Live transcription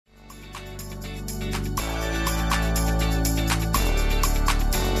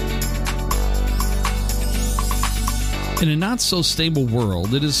In a not-so-stable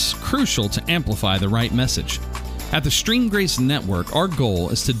world, it is crucial to amplify the right message. At the Stream Grace Network, our goal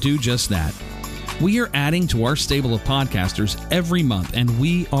is to do just that. We are adding to our stable of podcasters every month, and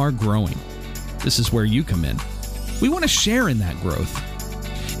we are growing. This is where you come in. We want to share in that growth.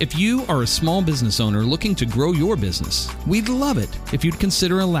 If you are a small business owner looking to grow your business, we'd love it if you'd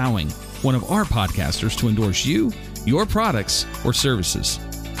consider allowing one of our podcasters to endorse you, your products, or services.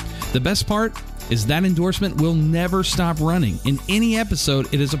 The best part is that endorsement will never stop running in any episode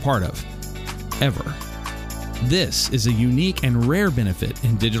it is a part of, ever. This is a unique and rare benefit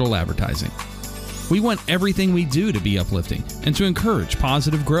in digital advertising. We want everything we do to be uplifting and to encourage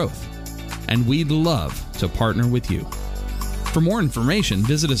positive growth, and we'd love to partner with you. For more information,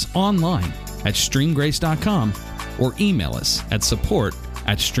 visit us online at streamgrace.com or email us at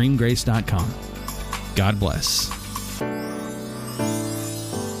support@streamgrace.com. God bless.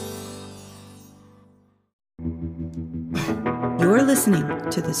 You're listening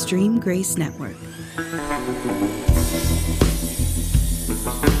to the Stream Grace Network.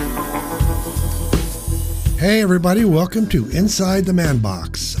 Hey everybody, welcome to Inside the Man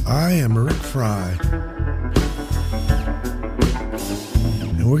Box. I am Rick Fry.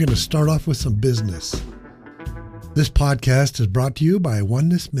 And we're going to start off with some business. This podcast is brought to you by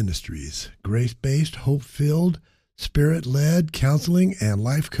Oneness Ministries, grace-based, hope-filled, spirit-led counseling and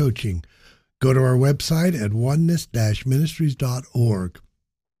life coaching. Go to our website at oneness-ministries.org.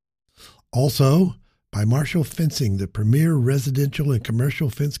 Also, by Marshall Fencing, the premier residential and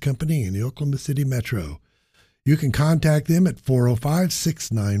commercial fence company in the Oklahoma City Metro. You can contact them at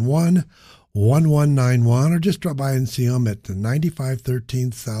 405-691-1191 or just drop by and see them at the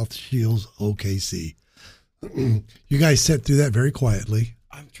 9513 South Shields, OKC. You guys sat through that very quietly.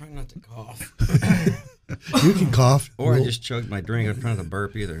 I'm trying not to cough. You can cough. Or I just chugged my drink. I'm trying to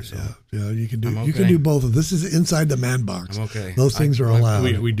burp either. So yeah, you can do. Okay. You can do both of this. Is Inside the Man Box. I'm okay. Those things are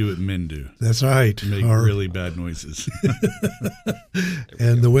allowed. We do what men do. That's right. Make really bad noises.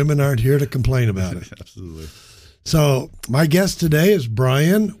 And the women aren't here to complain about it. Absolutely. So my guest today is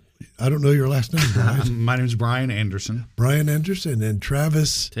Brian. I don't know your last name, Brian. My name is Brian Anderson. Brian Anderson and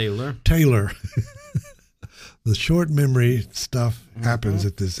Travis Taylor. The short memory stuff happens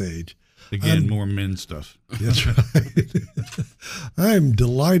at this age. Again, more men stuff. That's right. I'm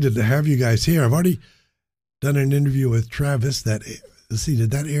delighted to have you guys here. I've already done an interview with Travis. Let's see,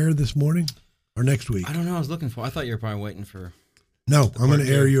 did that air this morning or next week? I don't know. I was looking for. I thought you were probably waiting for. No, I'm going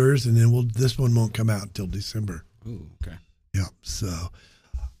to air yours, and then this one won't come out until December. Ooh, okay. Yeah. So,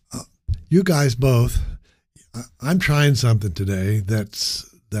 you guys both. I'm trying something today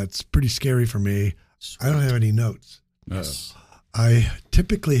that's pretty scary for me. Sweet. I don't have any notes. I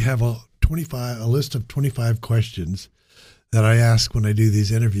typically have a list of 25 questions that I ask when I do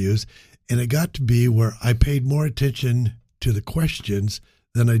these interviews, and it got to be where I paid more attention to the questions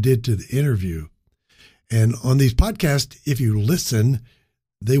than I did to the interview. And on these podcasts, if you listen,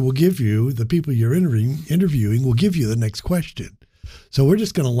 they will give you, the people you're interviewing will give you the next question. So we're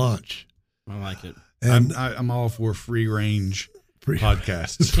just going to launch. I like it. And I'm all for free range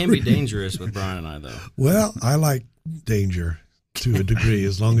podcasts. It can be dangerous with Brian and I, though. Well, I like danger to a degree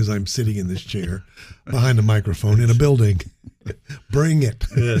as long as I'm sitting in this chair behind a microphone in a building. Bring it.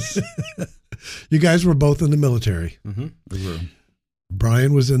 Yes. You guys were both in the military. Mm-hmm. We were.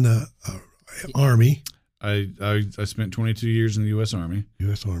 Brian was in the Army. I spent 22 years in the U.S. Army.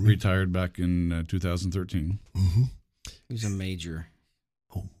 U.S. Army. Retired back in 2013. Mm-hmm. He was a major.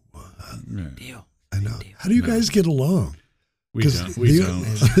 Oh, Yeah. Deal. I know. How do you guys get along? We don't. We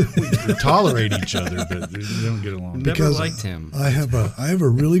tolerate each other, but we don't get along. Never Because liked him. I have a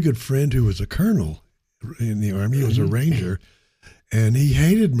really good friend who was a colonel in the Army. He was a Ranger, and he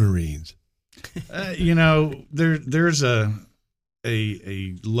hated Marines. There's a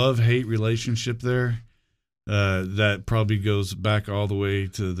love-hate relationship there that probably goes back all the way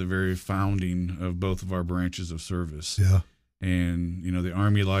to the very founding of both of our branches of service. Yeah. And, the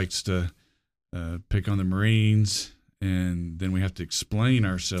Army likes to pick on the Marines, and then we have to explain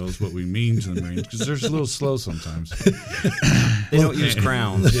ourselves what we mean to the Marines because they're a little slow sometimes. They don't use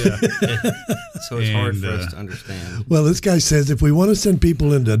crowns. Yeah. So it's hard for us to understand. Well, this guy says if we want to send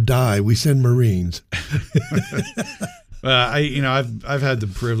people in to die, we send Marines. I've had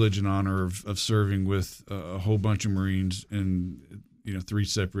the privilege and honor of serving with a whole bunch of Marines in 3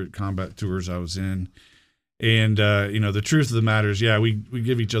 separate combat tours I was in. And, the truth of the matter is, we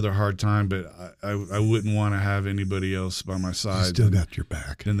give each other a hard time, but I wouldn't want to have anybody else by my side. You still got your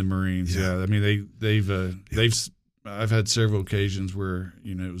back. Than the Marines. Yeah. I mean, I've had several occasions where,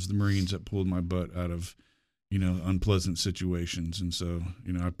 it was the Marines that pulled my butt out of, unpleasant situations. And so,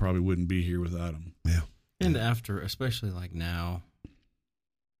 I probably wouldn't be here without them. Yeah. And after, especially like now,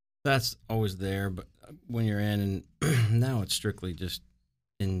 that's always there. But when you're in, and now it's strictly just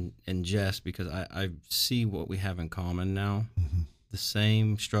in jest, because I see what we have in common now. Mm-hmm. The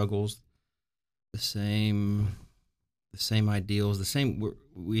same struggles, the same ideals, the same.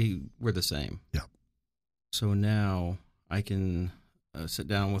 We're the same. Yeah. So now I can sit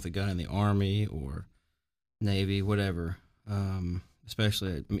down with a guy in the Army or Navy, whatever.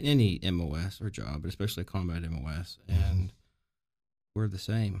 Especially any MOS or job, but especially combat MOS, and we're the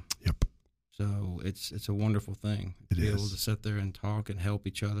same. Yep. So it's a wonderful thing to be able to sit there and talk and help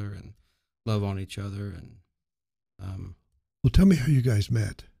each other and love on each other. And well, tell me how you guys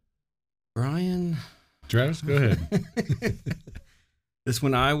met. Brian, Travis, go ahead. this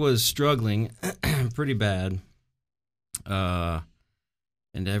when I was struggling pretty bad, and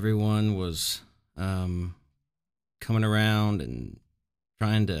everyone was coming around and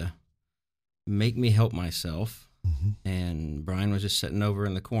trying to make me help myself. Mm-hmm. And Brian was just sitting over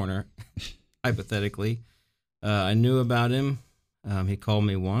in the corner, hypothetically. I knew about him. He called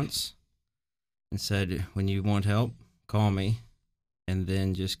me once and said, when you want help, call me. And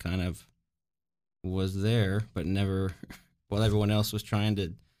then just kind of was there, but never, while everyone else was trying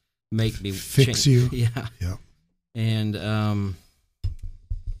to make me fix you. Yeah. Yeah. And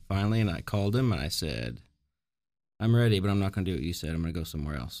finally, and I called him and I said, I'm ready, but I'm not going to do what you said. I'm going to go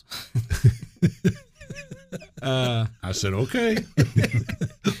somewhere else. I said, okay.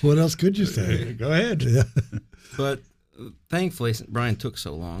 What else could you say? Go ahead. Yeah. But thankfully, since Brian took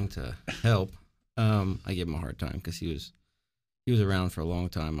so long to help, I give him a hard time because he was around for a long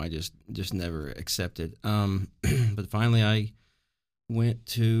time. I just never accepted. But finally, I went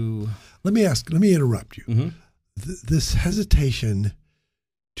to. Let me interrupt you. Mm-hmm. This hesitation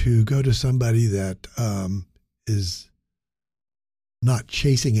to go to somebody that is not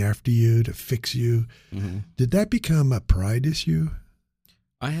chasing after you to fix you. Mm-hmm. Did that become a pride issue?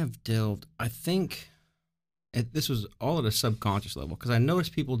 I have delved, I think this was all at a subconscious level, because I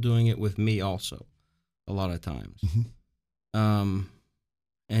noticed people doing it with me also a lot of times. Mm-hmm.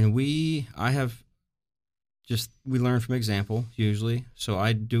 And we learn from example usually. So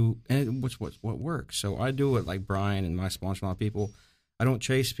I do, and what works. So I do it like Brian and my sponsor, a lot of people. I don't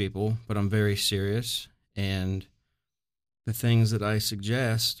chase people, but I'm very serious. And the things that I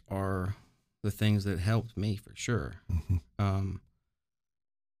suggest are the things that helped me for sure. Mm-hmm.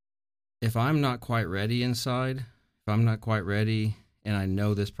 If I'm not quite ready inside, if I'm not quite ready and I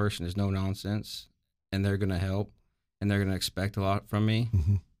know this person is no nonsense and they're going to help and they're going to expect a lot from me,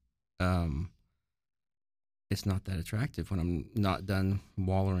 Mm-hmm. It's not that attractive when I'm not done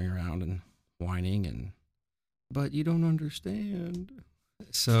wallowing around and whining but you don't understand.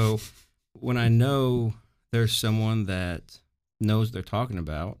 So when I know there's someone that knows what they're talking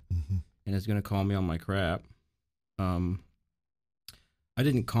about Mm-hmm. and is going to call me on my crap, I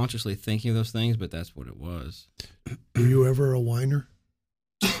didn't consciously thinking of those things, but that's what it was. Were you ever a whiner?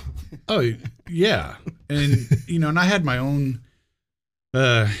 Oh, yeah. And, and I had my own,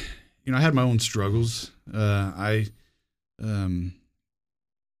 I had my own struggles. The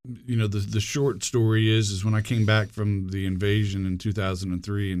short story is when I came back from the invasion in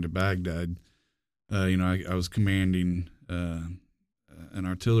 2003 into Baghdad, I was commanding an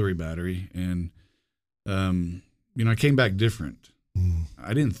artillery battery, and, I came back different. Mm.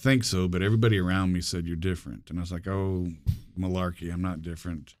 I didn't think so, but everybody around me said, you're different. And I was like, oh, malarkey, I'm not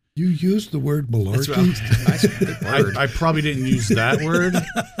different. You used the word malarkey? That's a big word. I probably didn't use that word.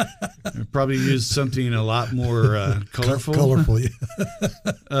 I probably used something a lot more colorful. Colorful,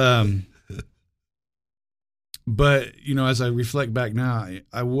 yeah. But, as I reflect back now,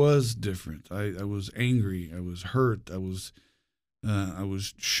 I was different. I was angry. I was hurt. I was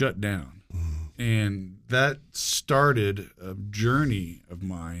shut down. And that started a journey of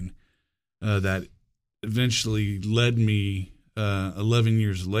mine that eventually led me 11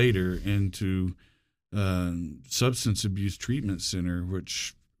 years later into substance abuse treatment center,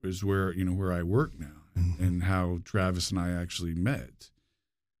 which is where I work now, Mm-hmm. and how Travis and I actually met.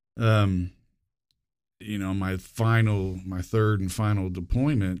 My third and final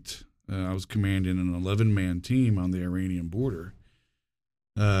deployment, I was commanding an 11-man team on the Iranian border.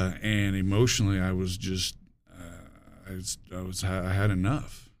 And emotionally, I was just, I had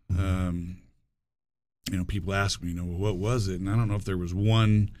enough. People ask me, well, what was it? And I don't know if there was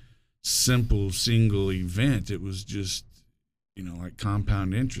one simple single event. It was just, like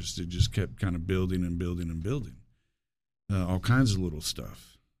compound interest. It just kept kind of building and building and building. All kinds of little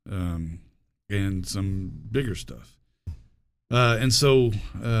stuff, and some bigger stuff. And so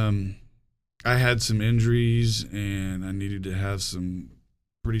I had some injuries, and I needed to have some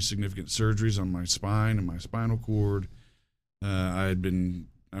pretty significant surgeries on my spine and my spinal cord. I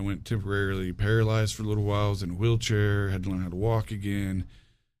went temporarily paralyzed for a little while. I was in a wheelchair, had to learn how to walk again.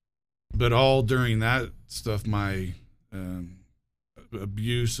 But all during that stuff, my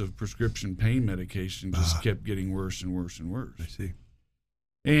abuse of prescription pain medication just kept getting worse and worse and worse. I see.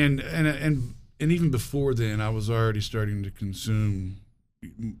 And even before then, I was already starting to consume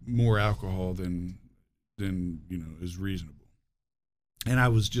more alcohol than is reasonable. And I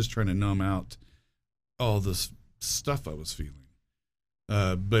was just trying to numb out all this stuff I was feeling.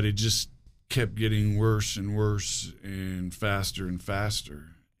 But it just kept getting worse and worse and faster and faster.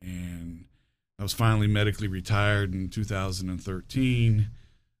 And I was finally medically retired in 2013.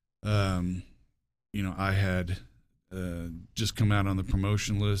 I had just come out on the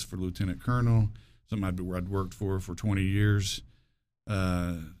promotion list for lieutenant colonel, something I'd worked for 20 years.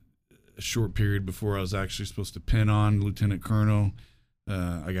 A short period before I was actually supposed to pin on lieutenant colonel,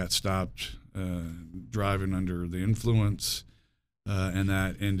 I got stopped driving under the influence, and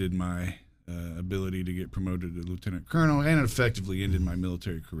that ended my ability to get promoted to lieutenant colonel, and it effectively ended my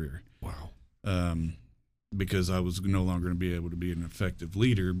military career. Wow. Because I was no longer going to be able to be an effective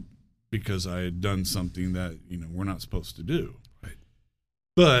leader because I had done something that we're not supposed to do. Right.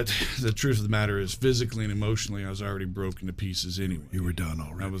 But the truth of the matter is, physically and emotionally, I was already broken to pieces anyway. You were done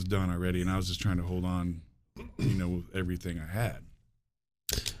already. I was done already, and I was just trying to hold on, with everything I had.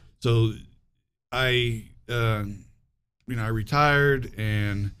 So I retired,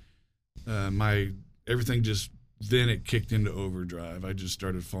 and everything just, then it kicked into overdrive. I just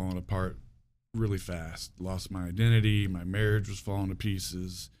started falling apart really fast. Lost my identity. My marriage was falling to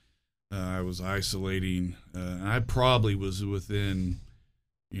pieces. I was isolating. And I probably was within,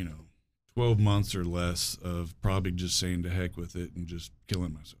 12 months or less of probably just saying to heck with it and just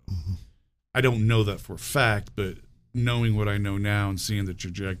killing myself. Mm-hmm. I don't know that for a fact, but knowing what I know now and seeing the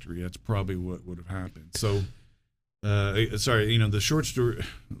trajectory, that's probably what would have happened. So, the short story,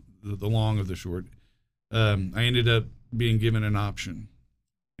 the long of the short, I ended up being given an option,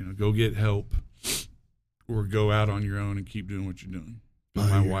 go get help or go out on your own and keep doing what you're doing.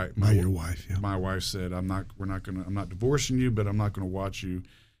 Your wife, yeah. My wife said, I'm not divorcing you, but I'm not going to watch you,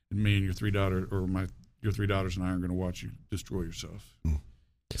 and me and your three daughters and I are going to watch you destroy yourself.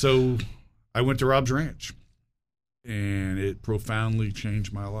 So I went to Rob's Ranch, and it profoundly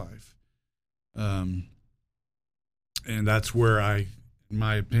changed my life. And that's where in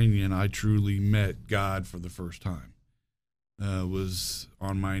my opinion, I truly met God for the first time. Was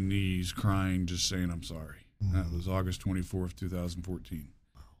on my knees crying, just saying, I'm sorry. That was August 24th, 2014.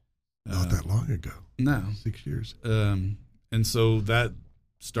 Not that long ago. No. 6 years. And so that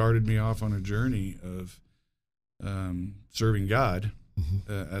started me off on a journey of serving God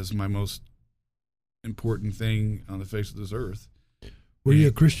as my most important thing on the face of this earth. Were you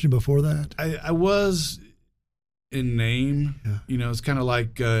a Christian before that? I was in name. Yeah. It's kind of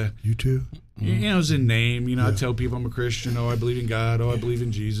like you too? it was in name. I tell people I'm a Christian. I believe in God. I believe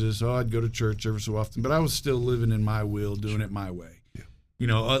in Jesus. I'd go to church every so often, but I was still living in my will, doing it my way.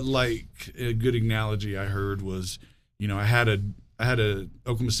 Yeah. Like a good analogy I heard was, I had a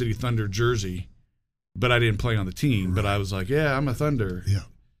Oklahoma City Thunder jersey, but I didn't play on the team. Right. But I was like, yeah, I'm a Thunder. Yeah.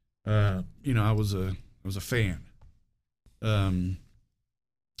 I was a fan. And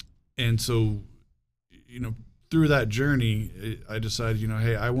so, through that journey, I decided,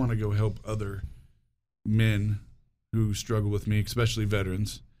 hey, I want to go help other men who struggle with me, especially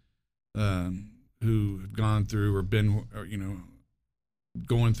veterans, who have gone through or been,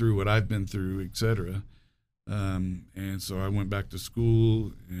 going through what I've been through, et cetera. And so I went back to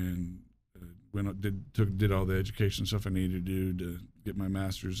school and did all the education stuff I needed to do to get my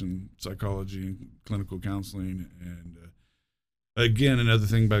master's in psychology and clinical counseling. And again, another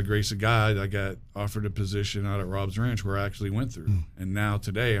thing, by the grace of God, I got offered a position out at Rob's Ranch where I actually went through. And now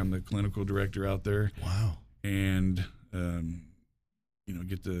today I'm the clinical director out there. Wow. And,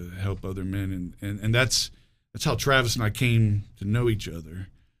 get to help other men. And that's how Travis and I came to know each other,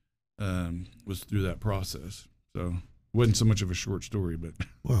 was through that process. So it wasn't so much of a short story, but.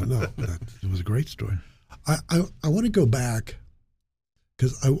 Well, no, it was a great story. I want to go back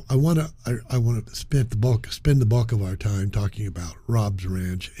because I want to spend the bulk of our time talking about Rob's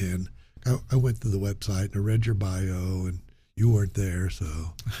Ranch, and I went to the website and I read your bio, and you weren't there,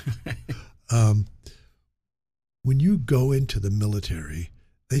 so. When you go into the military,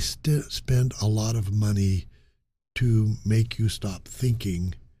 they spend a lot of money to make you stop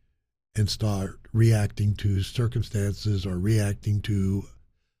thinking and start reacting to circumstances or reacting to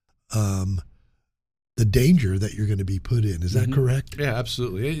the danger that you're going to be put in. Is that correct? Yeah,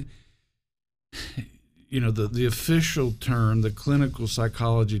 absolutely. the official term, the clinical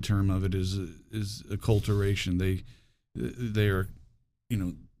psychology term of it is acculturation. They are,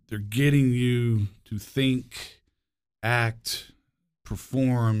 they're getting you to think, act,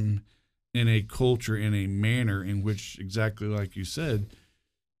 perform in a culture, in a manner in which, exactly like you said,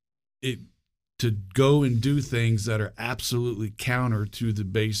 to go and do things that are absolutely counter to the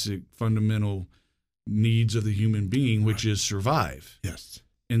basic fundamental needs of the human being, which is survive. Yes.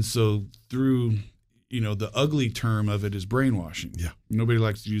 And so through, the ugly term of it is brainwashing. Yeah. Nobody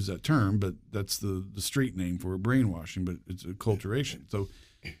likes to use that term, but that's the street name for brainwashing, but it's acculturation. So,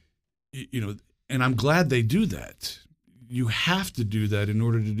 and I'm glad they do that. You have to do that in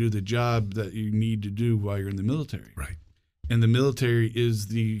order to do the job that you need to do while you're in the military. Right. And the military is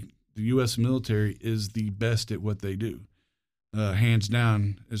the U.S. military is the best at what they do, hands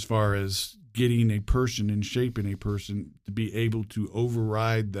down, as far as getting a person and shaping a person to be able to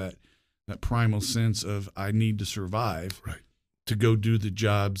override that primal sense of I need to survive, right, to go do the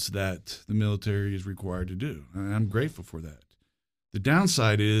jobs that the military is required to do. And I'm grateful for that. The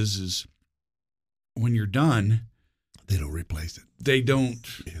downside is when you're done, they don't replace it. They don't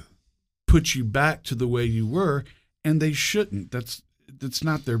put you back to the way you were, and they shouldn't. That's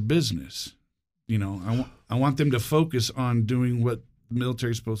not their business. I want them to focus on doing what the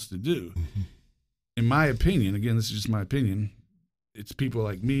military is supposed to do. Mm-hmm. In my opinion, again, this is just my opinion, it's people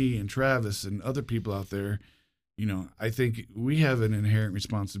like me and Travis and other people out there, I think we have an inherent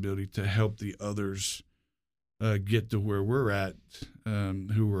responsibility to help the others get to where we're at,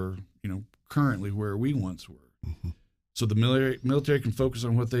 who are, currently where we once were. Mm-hmm. So the military can focus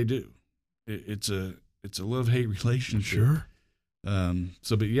on what they do. It's a love-hate relationship. Sure.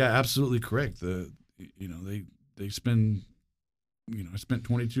 But yeah, absolutely correct. They spend, I spent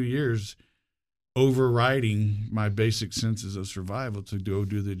 22 years overriding my basic senses of survival to go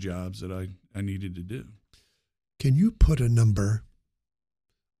do the jobs that I needed to do. Can you put a number,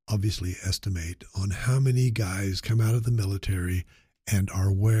 obviously estimate, on how many guys come out of the military and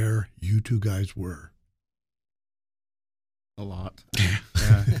are where you two guys were? A lot.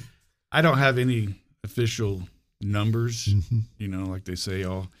 I don't have any official numbers, Mm-hmm. Like they say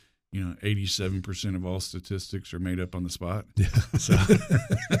 87% of all statistics are made up on the spot. Yeah. So,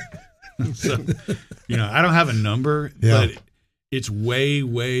 I don't have a number, Yeah. but it's way,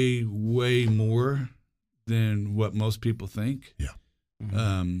 way, way more than what most people think. Yeah.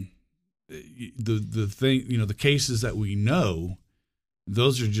 Mm-hmm. The thing, the cases that we know,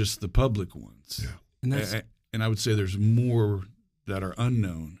 those are just the public ones. Yeah. And I would say there's more that are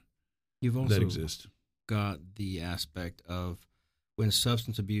unknown You've also that exist. got the aspect of when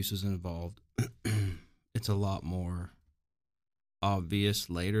substance abuse is involved, it's a lot more obvious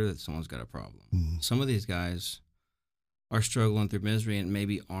later that someone's got a problem. Mm-hmm. Some of these guys are struggling through misery and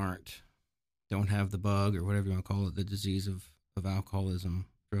maybe don't have the bug or whatever you want to call it, the disease of alcoholism,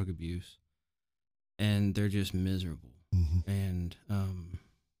 drug abuse, and they're just miserable. Mm-hmm. And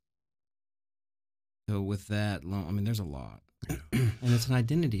so with that, there's a lot. Yeah. And it's an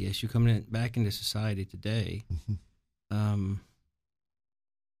identity issue coming back into society today, Mm-hmm.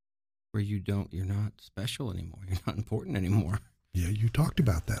 where you're not special anymore. You're not important anymore. Yeah, you talked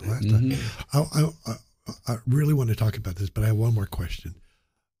about that last Mm-hmm. time. I really want to talk about this, but I have one more question.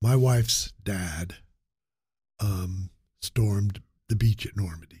 My wife's dad stormed the beach at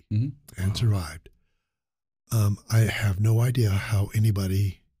Normandy and survived. I have no idea how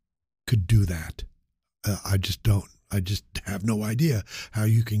anybody could do that. I just don't. I just have no idea how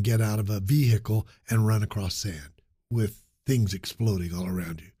you can get out of a vehicle and run across sand with things exploding all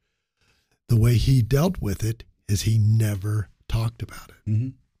around you. The way he dealt with it is he never talked about it. Mm-hmm.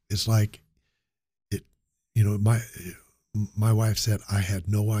 It's like my wife said I had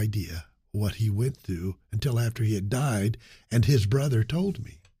no idea what he went through until after he had died, and his brother told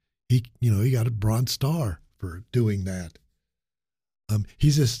me. He got a Bronze Star for doing that.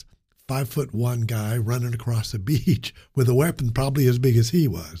 He's this 5'1" guy running across a beach with a weapon probably as big as he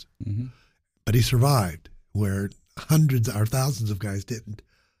was, but he survived where hundreds or thousands of guys didn't.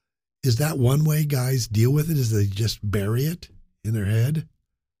 Is that one way guys deal with it? Is they just bury it in their head?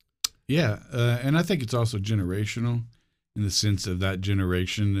 Yeah, and I think it's also generational in the sense of that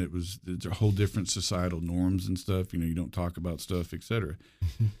generation. It's a whole different societal norms and stuff. You don't talk about stuff, et cetera.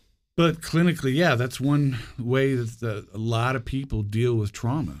 Mm-hmm. But clinically, yeah, that's one way that a lot of people deal with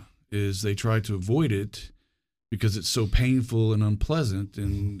trauma is they try to avoid it because it's so painful and unpleasant.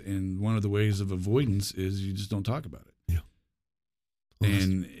 And one of the ways of avoidance is you just don't talk about it. Yeah. Well,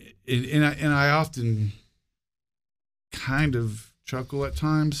 And I often kind of chuckle at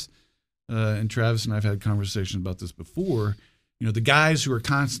times, and Travis and I have had conversations about this before. The guys who are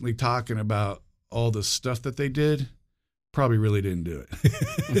constantly talking about all the stuff that they did, probably really didn't do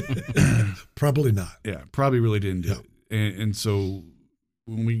it. Probably not. Yeah, probably really didn't do Yep. it. And so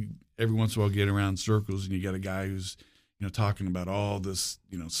when we every once in a while get around circles and you got a guy who's, talking about all this,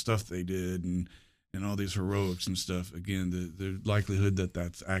 stuff they did and all these heroics and stuff, again, the likelihood that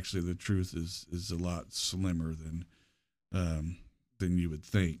that's actually the truth is a lot slimmer than you would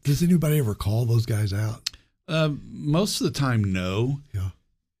think. Does anybody ever call those guys out? Most of the time, no. Yeah.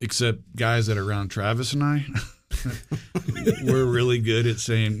 Except guys that are around Travis and I. We're really good at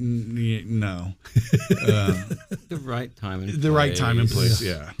saying no. The right time and place. The right time and place,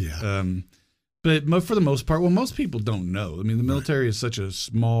 yeah. Yeah. But for the most part, most people don't know. I mean, the military is such a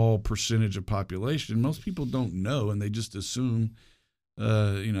small percentage of population. Most people don't know, and they just assume,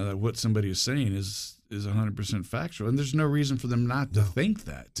 that what somebody is saying is 100% factual. And there's no reason for them not to think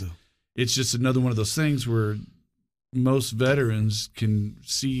that. No. It's just another one of those things where most veterans can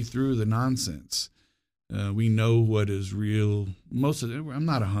see through the nonsense. We know what is real. Most of it, I'm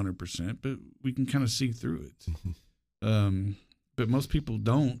not 100%, but we can kind of see through it. Mm-hmm. But most people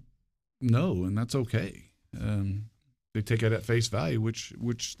don't know, and that's okay. They take it at face value,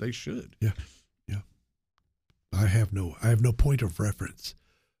 which they should. Yeah. I have no point of reference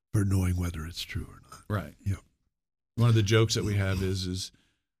for knowing whether it's true or not. Right. Yep. One of the jokes that we have is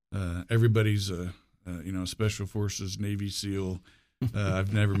everybody's a Special Forces Navy SEAL.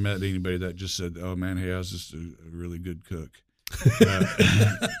 I've never met anybody that just said, "Oh man, hey, I was just a really good cook."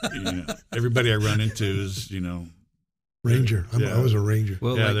 Everybody I run into is Ranger. Yeah. I was a Ranger.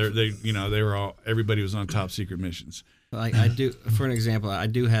 Well, yeah, they were all. Everybody was on top secret missions. Like I do, for an example, I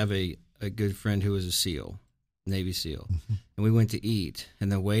do have a good friend who was a SEAL, Navy SEAL, and we went to eat,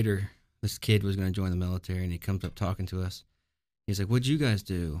 and the waiter, this kid was going to join the military, and he comes up talking to us. He's like, "What'd you guys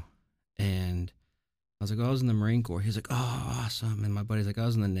do?" And I was like, "Oh, I was in the Marine Corps." He's like, "Oh, awesome!" And my buddy's like, "I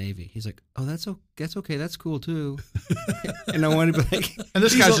was in the Navy." He's like, "Oh, that's okay. That's cool too." And I wanted to be like, and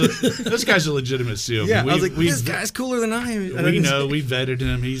this guy's a legitimate SEAL. Yeah, I was like, this guy's cooler than I am. We know, we vetted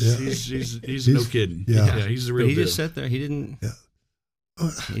him. He's no kidding. Yeah. He's the real But he deal. just sat there. He didn't. Yeah.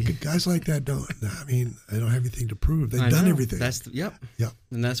 Guys like that don't have anything to prove. They've I done know. everything. Yep. Yep.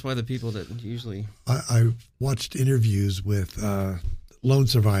 And that's why the people that usually. I watched interviews with lone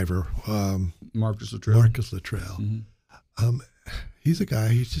survivor Marcus Luttrell. Mm-hmm. He's a guy,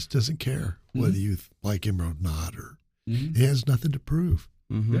 he just doesn't care whether you like him or not, or he has nothing to prove.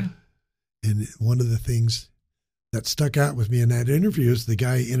 Mm-hmm. Yeah. And one of the things that stuck out with me in that interview is the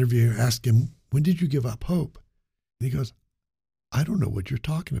guy interviewing asked him, "When did you give up hope?" And he goes, "I don't know what you're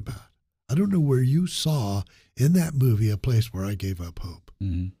talking about. I don't know where you saw in that movie a place where I gave up hope."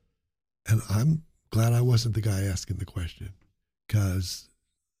 Mm-hmm. And I'm glad I wasn't the guy asking the question, because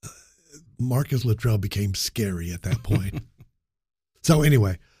Marcus Luttrell became scary at that point. So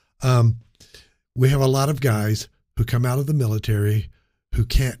anyway, we have a lot of guys who come out of the military who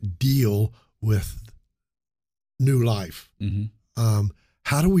can't deal with new life. Mm-hmm.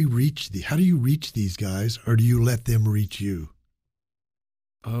 How do you reach these guys, or do you let them reach you?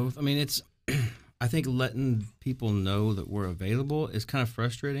 Oh, I mean, it's. I think letting people know that we're available is kind of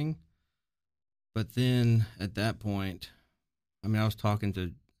frustrating. But then at that point, I mean, I was talking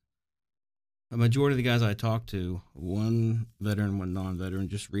to a majority of the guys I talked to, one veteran, one non-veteran,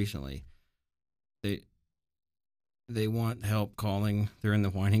 just recently. They want help calling. They're in the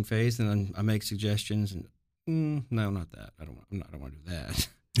whining phase, and then I make suggestions, and no, not that. I don't want to do that.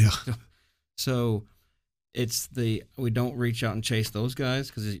 Yeah. So it's we don't reach out and chase those guys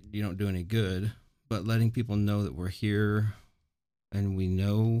because you don't do any good. But letting people know that we're here and we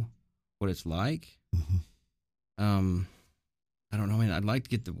know what it's like. Mm-hmm. I don't know. I mean, I'd like to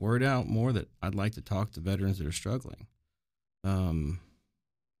get the word out more that I'd like to talk to veterans that are struggling.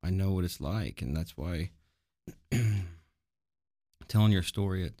 I know what it's like, and that's why telling your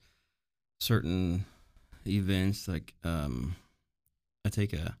story at certain events, like I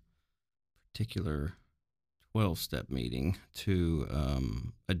take a particular 12-step meeting to a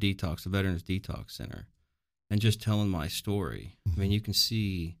veterans detox center, and just telling my story. I mean, you can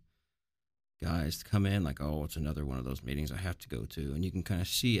see guys come in like, "Oh, it's another one of those meetings I have to go to," and you can kind of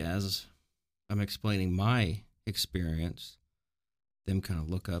see as I'm explaining my experience, them kind of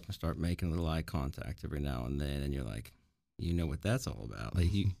look up and start making a little eye contact every now and then, and you're like, you know what that's all about.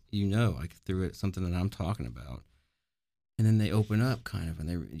 Like you know, like through it, something that I'm talking about. And then they open up kind of, and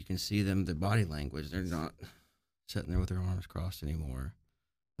you can see them, their body language. They're not sitting there with their arms crossed anymore.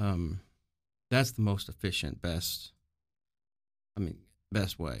 That's the most efficient, best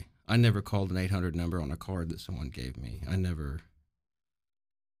way. I never called an 800 number on a card that someone gave me. I never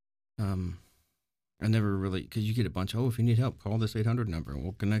I never really, because you get a bunch of, if you need help, call this 800 number and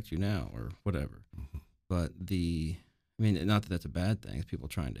we'll connect you now or whatever. Mm-hmm. But not that that's a bad thing, it's people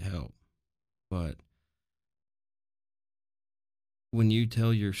trying to help. But when you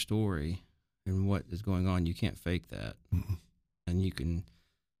tell your story and what is going on, you can't fake that. Mm-hmm. And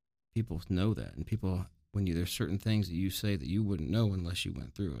people know that. And people, there's certain things that you say that you wouldn't know unless you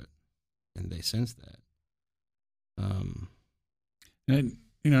went through it. And they sense that.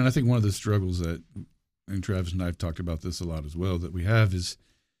 And I think one of the struggles that, and Travis and I have talked about this a lot as well, that we have is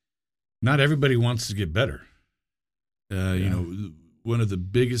not everybody wants to get better. One of the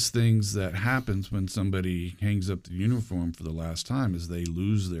biggest things that happens when somebody hangs up the uniform for the last time is they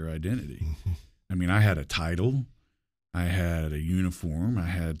lose their identity. Mm-hmm. I mean, I had a title, I had a uniform, I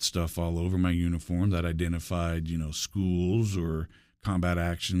had stuff all over my uniform that identified, schools or combat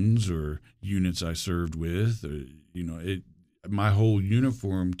actions or units I served with. My whole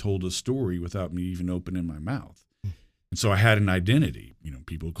uniform told a story without me even opening my mouth. And so I had an identity.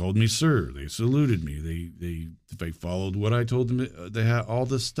 People called me sir. They saluted me. They followed what I told them. They had all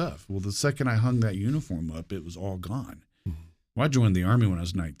this stuff. Well, the second I hung that uniform up, it was all gone. Mm-hmm. Well, I joined the Army when I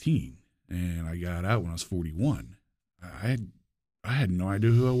was 19, and I got out when I was 41. I had no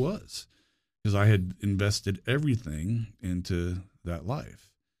idea who I was because I had invested everything into that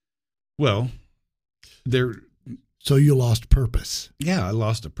life. Well, So you lost purpose. Yeah, I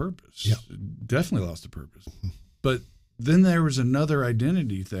lost a purpose. Yeah. Definitely lost a purpose. But then there was another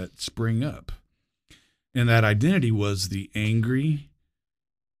identity that sprang up. And that identity was the angry,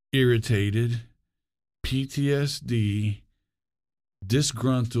 irritated, PTSD,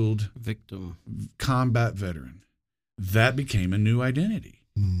 disgruntled victim, combat veteran. That became a new identity.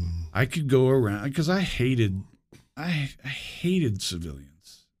 Mm. I could go around because I hated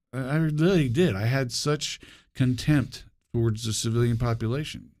civilians. I really did. I had such contempt towards the civilian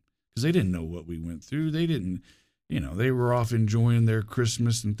population because they didn't know what we went through. They didn't, they were off enjoying their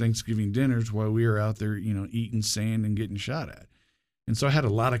Christmas and Thanksgiving dinners while we were out there, eating sand and getting shot at. And so I had a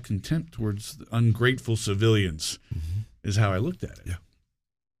lot of contempt towards the ungrateful civilians, is how I looked at it. Yeah.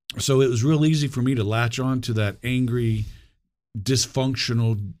 So it was real easy for me to latch on to that angry,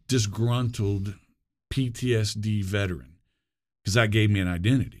 dysfunctional, disgruntled PTSD veteran because that gave me an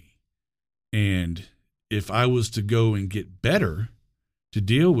identity. And if I was to go and get better to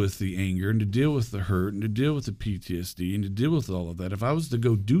deal with the anger and to deal with the hurt and to deal with the PTSD and to deal with all of that, if I was to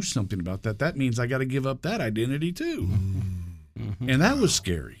go do something about that, that means I got to give up that identity too. Mm-hmm. And that was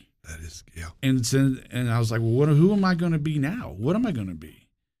scary. That is, yeah. And I was like, well, who am I going to be now? What am I going to be?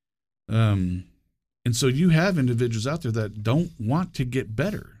 And so you have individuals out there that don't want to get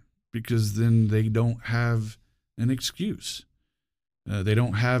better because then they don't have an excuse. They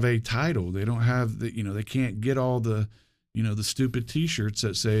don't have a title. They don't have they can't get all the, the stupid T-shirts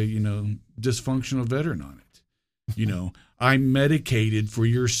that say, dysfunctional veteran on it. I'm medicated for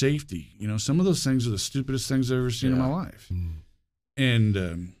your safety. Some of those things are the stupidest things I've ever seen in my life. Mm.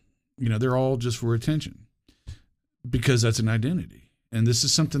 And, they're all just for attention because that's an identity. And this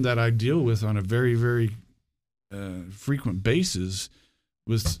is something that I deal with on a very, very frequent basis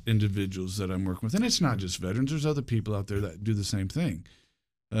with individuals that I'm working with. And it's not just veterans. There's other people out there that do the same thing.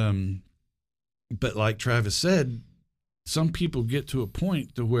 But like Travis said, some people get to a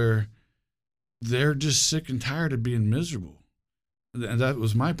point to where they're just sick and tired of being miserable. And that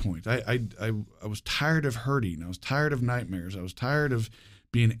was my point. I was tired of hurting. I was tired of nightmares. I was tired of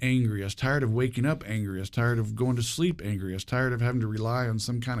being angry. I was tired of waking up angry. I was tired of going to sleep angry. I was tired of having to rely on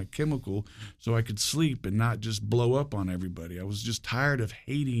some kind of chemical so I could sleep and not just blow up on everybody. I was just tired of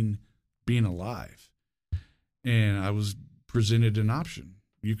hating being alive. And I was presented an option.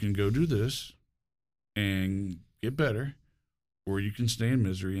 You can go do this and get better, or you can stay in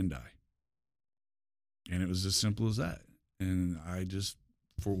misery and die. And it was as simple as that. And I just,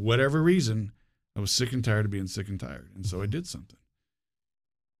 for whatever reason, I was sick and tired of being sick and tired. And so I did something.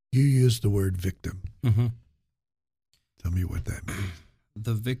 You used the word victim. Mm-hmm. Tell me what that means.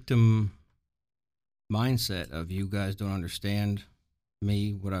 The victim mindset of you guys don't understand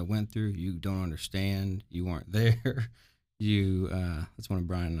me, what I went through. You don't understand. You weren't there. That's one of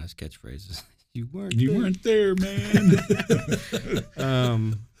Brian and I's catchphrases. You weren't there, man.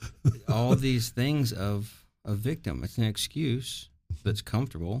 All these things of a victim. It's an excuse that's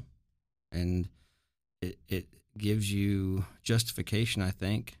comfortable, and it gives you justification, I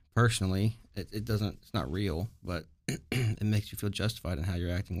think. Personally, it doesn't. It's not real, but it makes you feel justified in how you're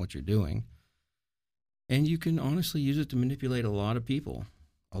acting, what you're doing, and you can honestly use it to manipulate a lot of people,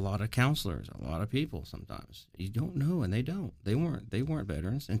 a lot of counselors, a lot of people. Sometimes you don't know, and they don't. They weren't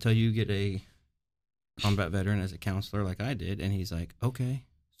veterans until you get a combat veteran as a counselor, like I did, and he's like, "Okay,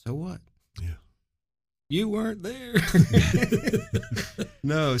 so what? Yeah, You weren't there.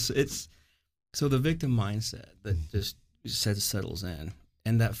 No, so the victim mindset that just settles in.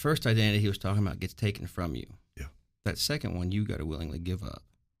 And that first identity he was talking about gets taken from you. Yeah. That second one, you got to willingly give up.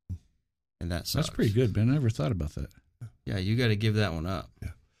 And that sucks. That's pretty good, Ben. I never thought about that. Yeah, you got to give that one up. Yeah.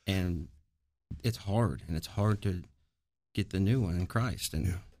 And it's hard. And it's hard to get the new one in Christ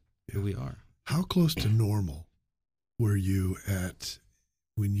and who we are. How close to normal were you at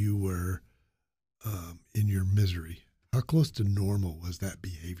when you were in your misery? How close to normal was that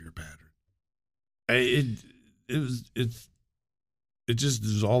behavior pattern? It just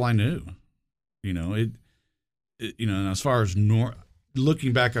is all I knew, you know. It and as far as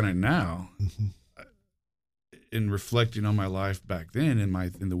looking back on it now, and reflecting on my life back then,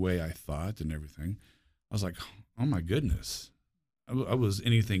 in the way I thought and everything, I was like, oh my goodness, I was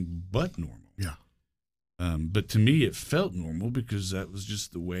anything but normal. Yeah. But to me, it felt normal because that was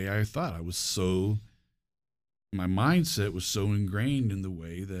just the way I thought. My mindset was so ingrained in the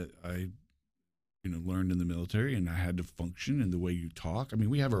way that I learned in the military, and I had to function in the way you talk. I mean,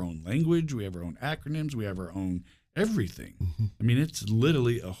 we have our own language, we have our own acronyms, we have our own everything. Mm-hmm. I mean, it's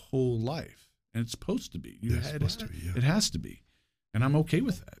literally a whole life, and it's supposed to be. It has to be, and I'm okay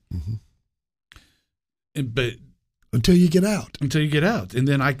with that. Mm-hmm. But until you get out, and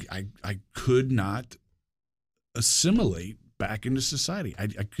then I could not assimilate back into society. I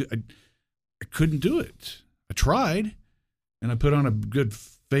couldn't do it. I tried, and I put on a good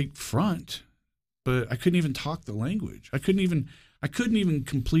fake front, but I couldn't even talk the language. I couldn't even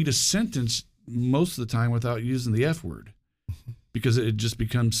complete a sentence most of the time without using the F word, because it just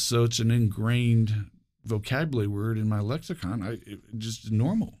becomes such an ingrained vocabulary word in my lexicon. It just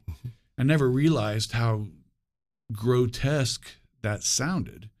normal. I never realized how grotesque that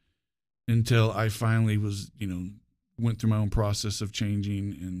sounded until I finally went through my own process of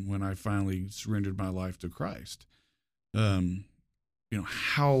changing, and when I finally surrendered my life to Christ.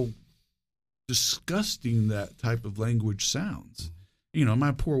 How disgusting that type of language sounds.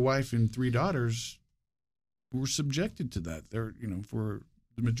 My poor wife and 3 daughters were subjected to that. They're, for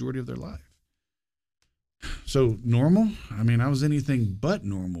the majority of their life. So normal, I mean, I was anything but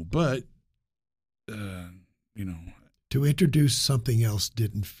normal, but, to introduce something else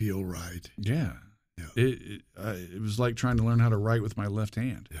didn't feel right. Yeah. It was like trying to learn how to write with my left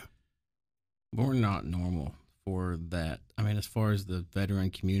hand. Yeah. We're not normal for that. I mean, as far as the veteran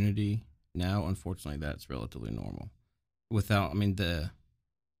community now, unfortunately, that's relatively normal.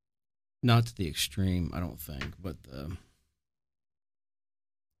 Not to the extreme, I don't think, but the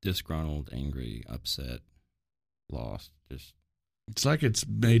disgruntled, angry, upset, lost, it's like it's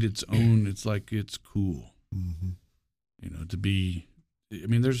made its own. It's like it's cool, to be. I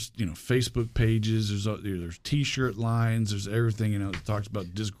mean, there's Facebook pages, there's T-shirt lines, there's everything that talks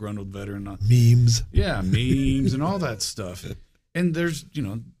about disgruntled veteran memes, memes and all that stuff. And there's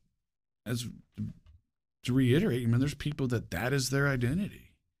as to reiterate, there's people that is their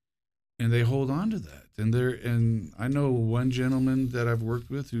identity, and they hold on to that. And I know one gentleman that I've worked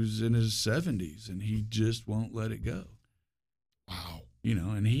with who's in his 70s, and he just won't let it go. Wow,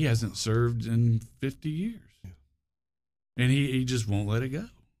 and he hasn't served in 50 years. And he just won't let it go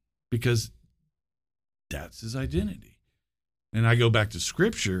because that's his identity. And I go back to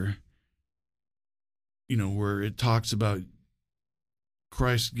Scripture, where it talks about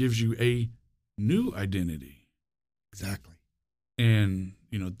Christ gives you a new identity. Exactly. And,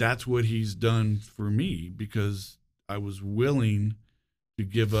 that's what he's done for me because I was willing to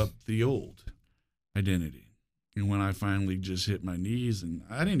give up the old identity. And when I finally just hit my knees, and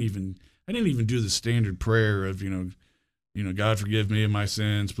I didn't even do the standard prayer of, God, forgive me of my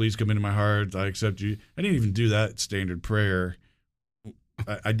sins. Please come into my heart. I accept you. I didn't even do that standard prayer.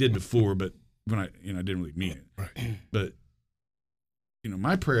 I did before, but when I didn't really mean it. Right. But,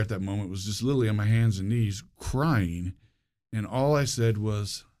 my prayer at that moment was just literally on my hands and knees crying. And all I said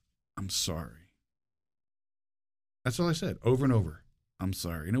was, I'm sorry. That's all I said over and over. I'm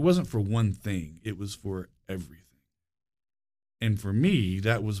sorry. And it wasn't for one thing. It was for everything. And for me,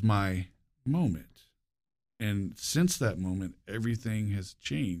 that was my moment. And since that moment, everything has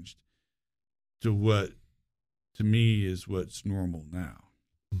changed to what, to me, is what's normal now.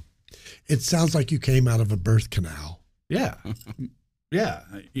 It sounds like you came out of a birth canal. Yeah. Yeah.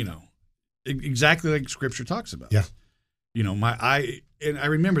 Exactly like Scripture talks about. Yeah. And I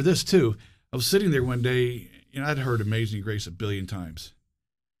remember this too. I was sitting there one day, I'd heard Amazing Grace a billion times.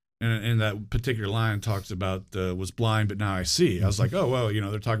 And that particular line talks about, was blind, but now I see. I was like, oh, well,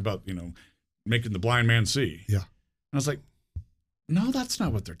 they're talking about, making the blind man see. Yeah. And I was like, no, that's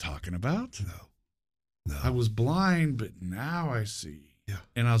not what they're talking about. No. I was blind, but now I see. Yeah.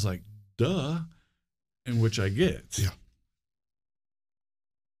 And I was like, duh. in which I get. Yeah.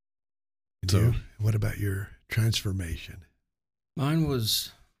 And So- you, what about your transformation? Mine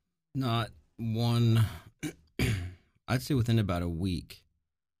was not one, I'd say within about a week,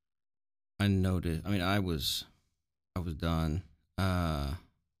 I noticed, I was done. When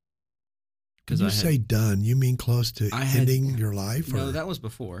Because you say done, you mean close to I had- ending your life? no, or? that was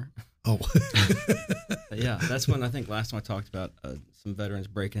before. Oh. Yeah, that's when I think last time I talked about some veterans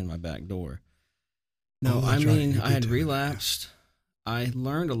breaking in my back door. No, Oh, I that's right. mean, You I did had tell me, yeah. relapsed. I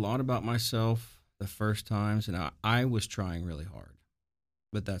learned a lot about myself the first times, and I was trying really hard,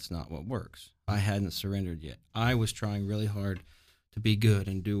 but that's not what works. I hadn't surrendered yet. I was trying really hard to be good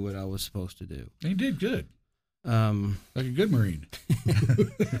and do what I was supposed to do. He did good, Like like a good Marine.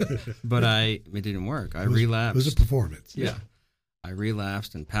 but it didn't work. I It relapsed. was a performance. Yeah. I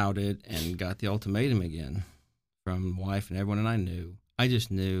relapsed and pouted and got the ultimatum again from wife and everyone, and I knew. I just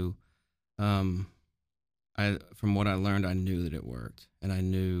knew. From what I learned, I knew that it worked, and I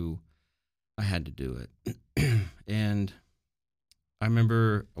knew I had to do it. And I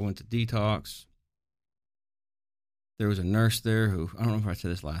remember I went to detox. There was a nurse there who, I don't know if I said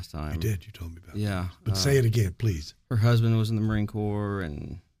this last time. You did. You told me about Yeah. that. But say it again, please. Her husband was in the Marine Corps,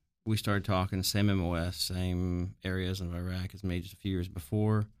 and we started talking, same MOS, same areas of Iraq as me just a few years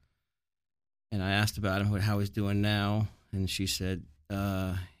before. And I asked about him, how he's doing now, and she said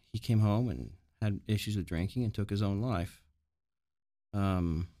he came home and had issues with drinking and took his own life.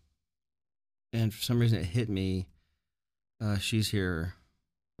 And for some reason it hit me, she's here,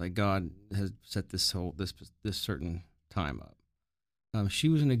 like God has set this certain time up. She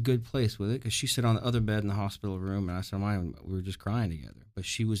was in a good place with it because she sat on the other bed in the hospital room, and I said, we were just crying together. But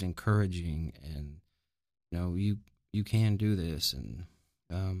she was encouraging, and you can do this, and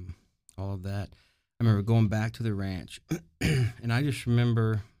all of that. I remember going back to the ranch, and I just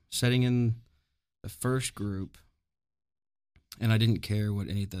remember sitting in the first group, and I didn't care what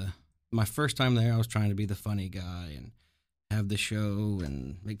my first time there, I was trying to be the funny guy and have the show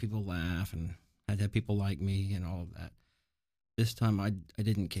and make people laugh, and I'd have people like me and all of that. This time I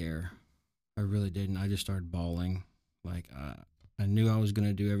didn't care. I really didn't. I just started bawling. Like I knew I was going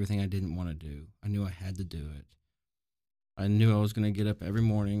to do everything I didn't want to do. I knew I had to do it. I knew I was going to get up every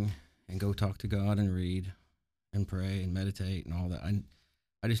morning and go talk to God and read and pray and meditate and all that.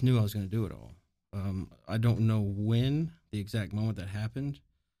 I just knew I was going to do it all. I don't know when, the exact moment that happened,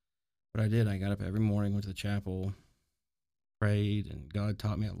 but I did. I got up every morning, went to the chapel, prayed, and God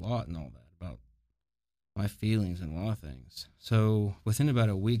taught me a lot and all that about my feelings and a lot of things. So within about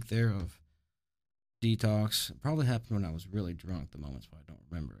a week there of detox, it probably happened when I was really drunk, the moments where I don't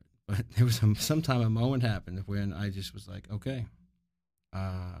remember it. But there was sometime a moment happened when I just was like, okay,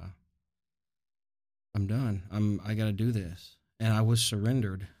 I'm done. I got to do this. And I was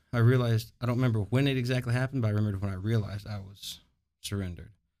surrendered. I realized, I don't remember when it exactly happened, but I remembered when I realized I was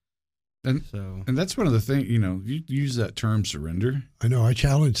surrendered. And that's one of the things, you use that term surrender. I know. I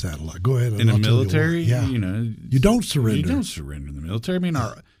challenge that a lot. Go ahead. In the military, Yeah. you don't surrender. You don't surrender in the military. I mean,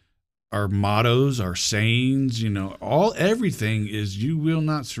 our mottos, our sayings, everything is you will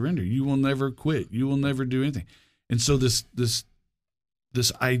not surrender. You will never quit. You will never do anything. And so this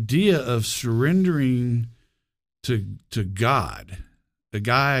idea of surrendering to God, a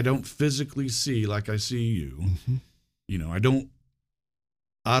guy I don't physically see like I see you, Mm-hmm. I don't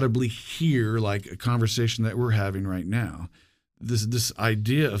audibly hear like a conversation that we're having right now. This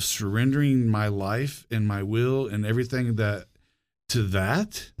idea of surrendering my life and my will and everything to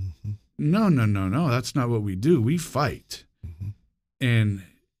that. Mm-hmm. No. That's not what we do. We fight. Mm-hmm. And,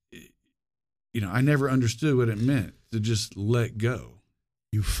 I never understood what it meant to just let go.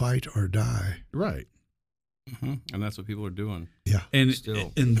 You fight or die. Right. Mm-hmm. And that's what people are doing. Yeah. And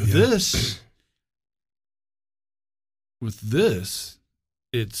Still. with this,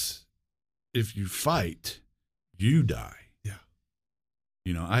 it's if you fight, you die. Yeah.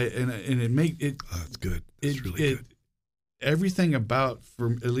 And it make it. Oh, that's good. That's really good. Everything about,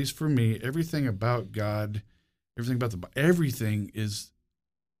 at least for me, everything about God, everything about everything is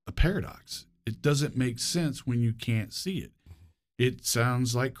a paradox. It doesn't make sense when you can't see it. It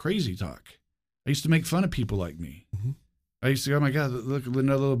sounds like crazy talk. I used to make fun of people like me. Mm-hmm. I used to go, oh my God, look at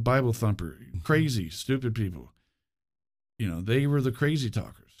another little Bible thumper. Crazy, stupid people. They were the crazy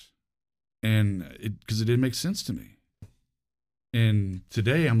talkers. And because it didn't make sense to me. And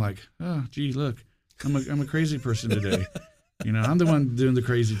today I'm like, oh, gee, look, I'm a crazy person today. I'm the one doing the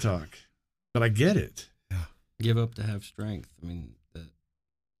crazy talk. But I get it. Yeah. Give up to have strength. I mean,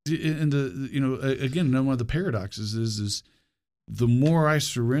 And again, one of the paradoxes is the more I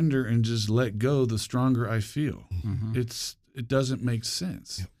surrender and just let go, the stronger I feel. mm-hmm. It doesn't make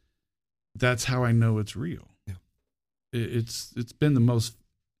sense. Yep. that's how I know it's real. Yeah. It's been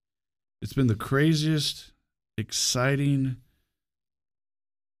the craziest, exciting,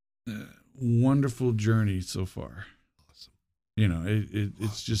 wonderful journey so far. Awesome. You know,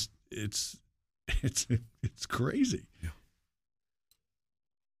 it's just it's crazy. Yeah.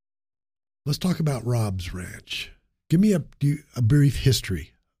 Let's talk about Rob's Ranch. Give me a brief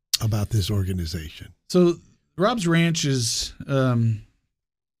history about this organization. So Rob's Ranch is, there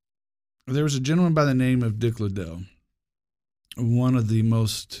was a gentleman by the name of Dick Liddell, one of the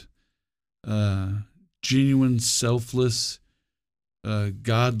most genuine, selfless,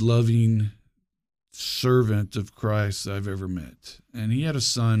 God-loving servant of Christ I've ever met. And he had a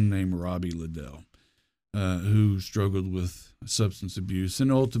son named Robbie Liddell, who struggled with substance abuse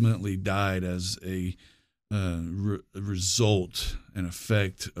and ultimately died as a result and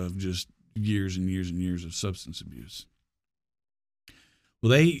effect of just years and years and years of substance abuse. Well,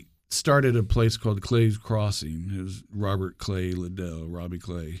 they started a place called Clay's Crossing. It was Robert Clay Liddell, Robbie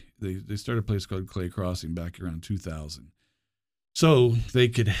Clay. They started a place called Clay Crossing back around 2000. So they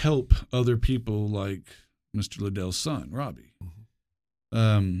could help other people like Mr. Liddell's son, Robbie.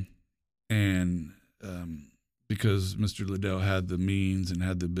 Because Mr. Liddell had the means and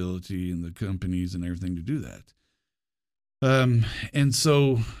had the ability and the companies and everything to do that. And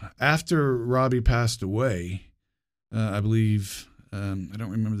so after Robbie passed away, I believe, I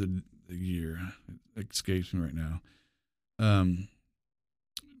don't remember the year, it escapes me right now.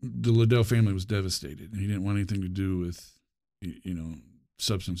 The Liddell family was devastated, and he didn't want anything to do with,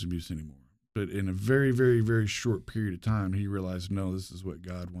 substance abuse anymore. But in a very, very, very short period of time, he realized, no, this is what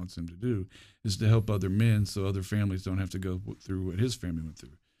God wants him to do, is to help other men so other families don't have to go through what his family went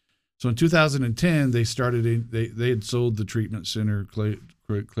through. So in 2010, they had sold the treatment center, Clay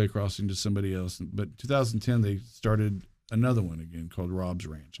Crossing, to somebody else. But in 2010, they started another one again called Rob's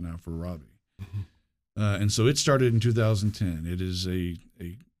Ranch, now for Robbie. And so it started in 2010. It is a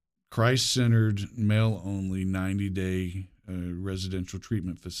Christ-centered, male-only, 90-day residential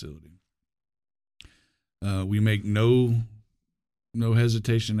treatment facility. We make no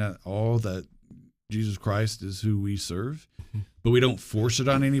hesitation at all that Jesus Christ is who we serve, but we don't force it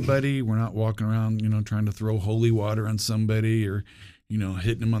on anybody. We're not walking around, trying to throw holy water on somebody or,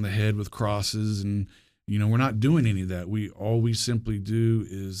 hitting them on the head with crosses. And, we're not doing any of that. All we simply do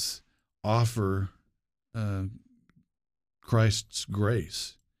is offer Christ's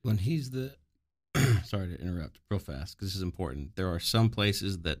grace. When he's sorry to interrupt real fast, because this is important. There are some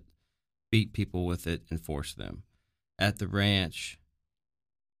places that beat people with it and force them. At the ranch,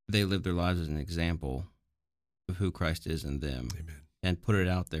 they live their lives as an example of who Christ is in them. Amen. And put it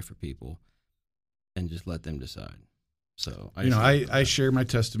out there for people and just let them decide. So I share my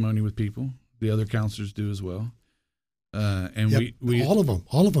testimony with people. The other counselors do as well. And we all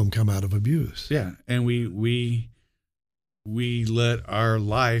of them come out of abuse. Yeah. And we let our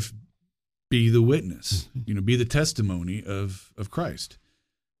life be the witness, be the testimony of Christ.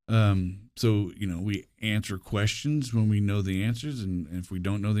 So, we answer questions when we know the answers. And if we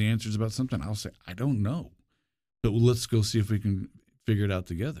don't know the answers about something, I'll say, I don't know, but let's go see if we can figure it out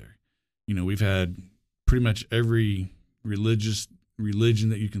together. We've had pretty much every religion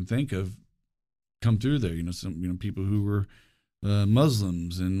that you can think of come through there. Some, people who were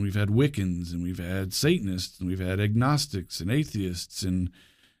Muslims, and we've had Wiccans, and we've had Satanists, and we've had agnostics and atheists and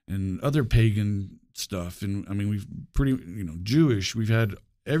other pagan stuff. And I mean, we've Jewish, we've had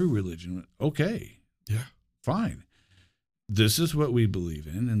every religion. Okay. Yeah. Fine. This is what we believe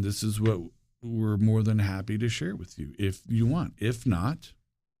in, and this is what we're more than happy to share with you if you want. If not,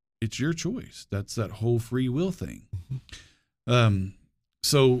 it's your choice. That's that whole free will thing.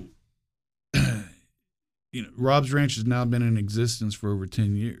 So, Rob's Ranch has now been in existence for over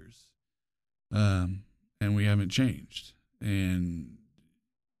 10 years, and we haven't changed. And,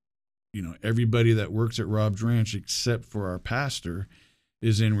 everybody that works at Rob's Ranch, except for our pastor,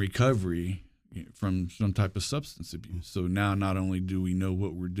 is in recovery from some type of substance abuse. So now not only do we know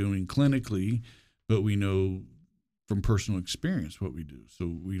what we're doing clinically, but we know from personal experience what we do. So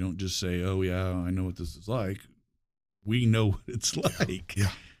we don't just say, oh, yeah, I know what this is like. We know what it's like.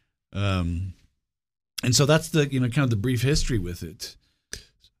 Yeah. And so that's the, kind of the brief history with it.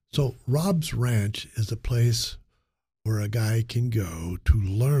 So Rob's Ranch is a place where a guy can go to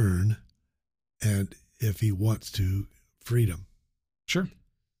learn, and if he wants to, freedom. Sure.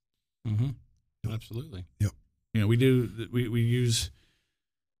 Mm-hmm. Absolutely. Yep. We use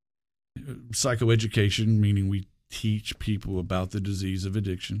psychoeducation, meaning we teach people about the disease of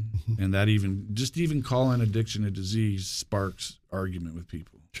addiction, and that even calling addiction a disease sparks argument with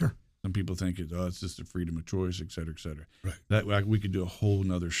people. Sure. Some people think it's just a freedom of choice, et cetera, et cetera. Right. That we could do a whole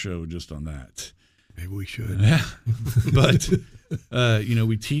nother show just on that. Maybe we should. Yeah. But,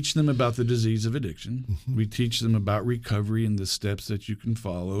 we teach them about the disease of addiction. Mm-hmm. We teach them about recovery and the steps that you can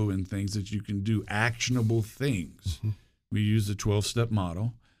follow and things that you can do, actionable things. Mm-hmm. We use the 12-step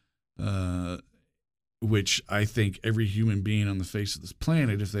model, which I think every human being on the face of this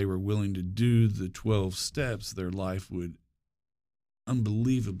planet, if they were willing to do the 12 steps, their life would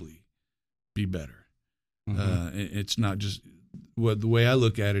unbelievably be better. It's not just the way I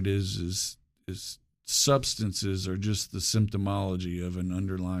look at it is substances are just the symptomology of an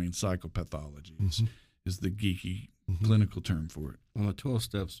underlying psychopathology. Is the geeky clinical term for it. Well, the 12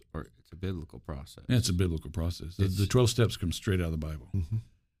 steps it's a biblical process. Yeah, it's a biblical process. The 12 steps come straight out of the Bible. Mm-hmm.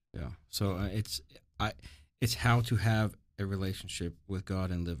 Yeah. So it's how to have a relationship with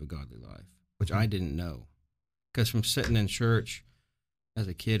God and live a godly life, which I didn't know, because from sitting in church as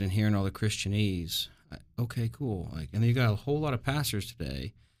a kid and hearing all the Christianese, okay, cool. And then you got a whole lot of pastors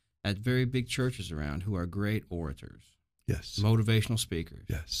today at very big churches around who are great orators. Yes. Motivational speakers.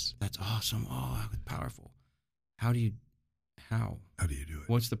 Yes. That's awesome. Oh, that was powerful. How do you do it?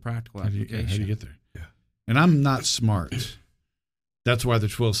 What's the practical application? How do you get there? Yeah. And I'm not smart. That's why the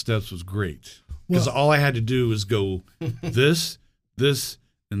 12 steps was great. Because Well- all I had to do was go this, this,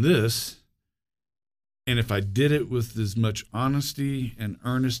 and this. And if I did it with as much honesty and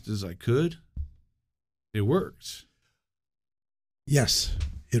earnest as I could, it works. Yes,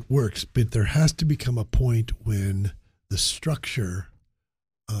 it works, but there has to become a point when the structure,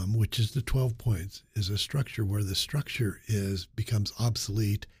 which is the 12 points, is a structure where the structure becomes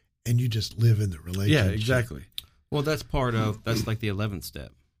obsolete and you just live in the relationship. Yeah, exactly. Well, that's that's like the 11th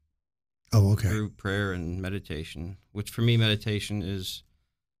step. Oh, okay. Through prayer and meditation, which for me, meditation is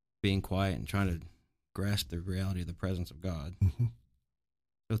being quiet and trying to grasp the reality of the presence of God. Mm-hmm.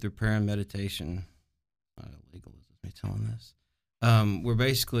 So through prayer and meditation, not illegal, is me telling this. We're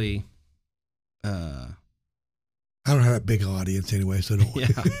basically, I don't have that big audience anyway, so don't worry.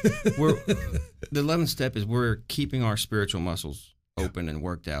 yeah, the 11th step is we're keeping our spiritual muscles open and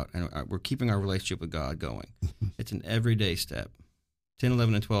worked out, and we're keeping our relationship with God going. It's an everyday step. 10,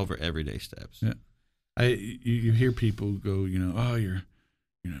 11, and 12 are everyday steps. Yeah. You hear people go, you're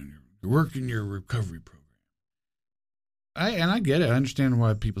working your recovery program. I get it. I understand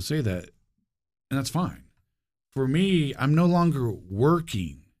why people say that, and that's fine. For me, I'm no longer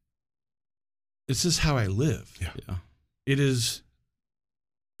working. It's just how I live. Yeah. It is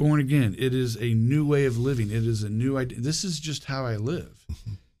born again. It is a new way of living. It is a new idea. This is just how I live.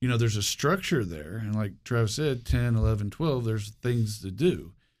 There's a structure there. And like Travis said, 10, 11, 12, there's things to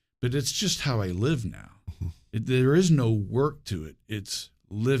do. But it's just how I live now. There is no work to it. It's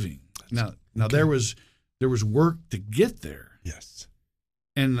living. Now there was work to get there. Yes.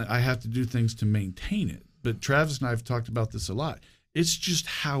 And I have to do things to maintain it. But Travis and I have talked about this a lot. It's just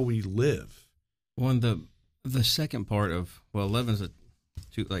how we live. Well, and the second part of 11 is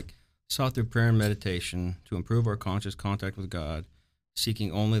sought through prayer and meditation to improve our conscious contact with God,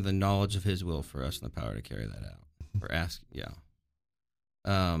 seeking only the knowledge of His will for us and the power to carry that out. Or ask, yeah.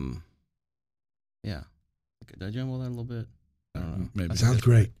 Yeah. Okay, did I jumble that a little bit? I don't know. Maybe. Sounds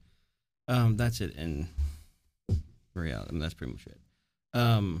great. That's it. And reality, that's pretty much it.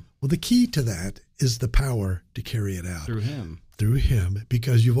 Well, the key to that is the power to carry it out. Through Him. Through Him,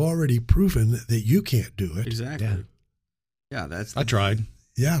 because you've already proven that you can't do it. Exactly. Yeah, that's. I tried.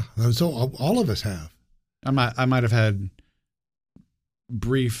 Yeah, so all of us have. I might have had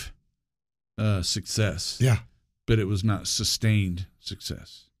brief success. Yeah. But it was not sustained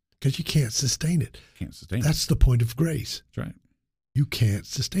success. Because you can't sustain it. Can't sustain it. That's the point of grace. That's right. You can't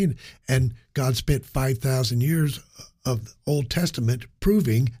sustain it. And God spent 5,000 years of the Old Testament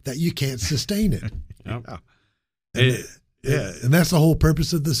proving that you can't sustain it. Yep. And that's the whole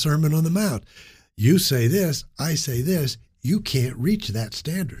purpose of the Sermon on the Mount. You say this, I say this, you can't reach that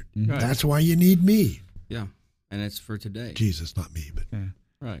standard. Right. That's why you need me. Yeah, and it's for today. Jesus, not me, but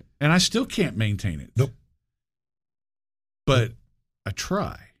Right. And I still can't maintain it. Nope. But I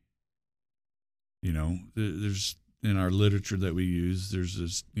try. There's in our literature that we use, there's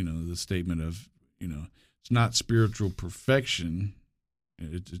this, the statement of, it's not spiritual perfection,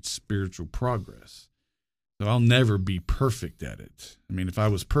 it's spiritual progress. So I'll never be perfect at it. I mean, if I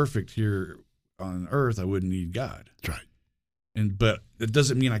was perfect here on earth, I wouldn't need God. That's right. But it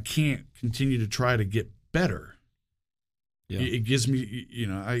doesn't mean I can't continue to try to get better. Yeah. It gives me,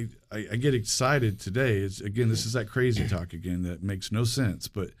 I get excited today. This is that crazy talk again that makes no sense,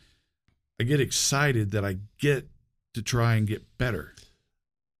 but I get excited that I get to try and get better.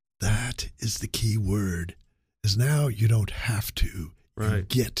 That is the key word, is now you don't have to. You Right.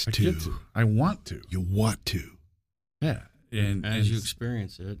 get I to. get to. I want to. You want to. Yeah. And As you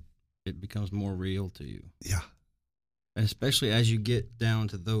experience it, it becomes more real to you. Yeah. And especially as you get down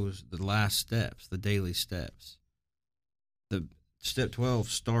to the last steps, the daily steps. The step 12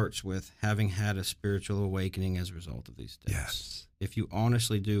 starts with having had a spiritual awakening as a result of these steps. Yes. If you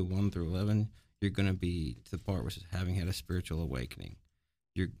honestly do 1 through 11, you're going to be to the part which is having had a spiritual awakening.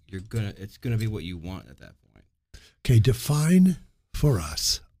 It's going to be what you want at that point. Okay, define for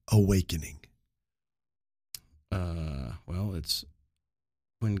us awakening. Well, it's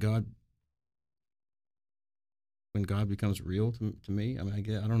when God becomes real to me. I mean,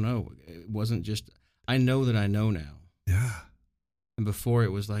 I don't know. It wasn't just, I know that I know now. Yeah. And before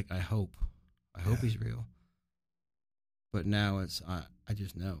it was like, I hope Yeah. he's real. But now it's, I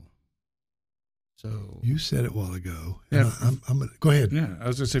just know. So You said it a while ago. Yeah. And I'm gonna, go ahead. yeah, I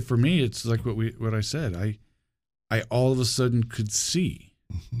was gonna say for me, it's like what I said. I all of a sudden could see.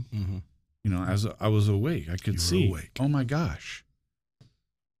 Mm-hmm. You know, as I was awake, I could You were see. awake. Oh my gosh.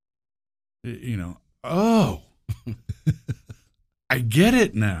 You know. Oh. I get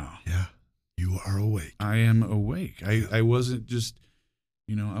it now. Yeah. You are awake. I am awake. I wasn't just,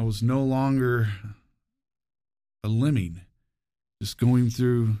 you know, I was no longer a lemming, just going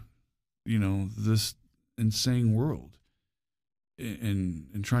through, you know, this insane world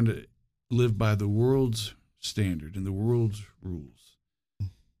and trying to live by the world's standard and the world's rules.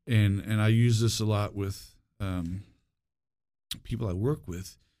 And I use this a lot with people I work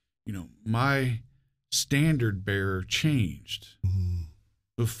with. You know, my standard bearer changed. Mm.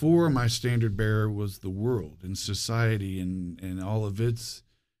 Before, my standard bearer was the world and society and all of its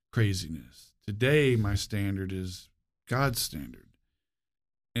craziness. Today, my standard is God's standard.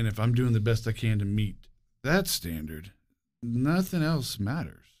 And if I'm doing the best I can to meet that standard, nothing else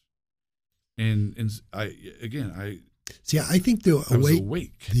matters. And I See, I think the was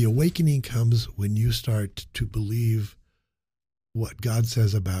awake. the awakening comes when you start to believe what God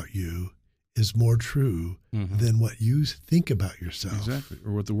says about you is more true Mhm. than what you think about yourself. Exactly.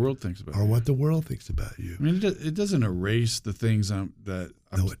 Or what the world thinks about Or you. what the world thinks about you. I mean, it doesn't erase the things No, it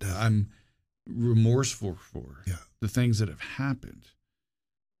doesn't. I'm remorseful for, Yeah. the things that have happened.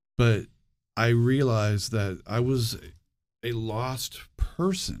 But I realized that I was a lost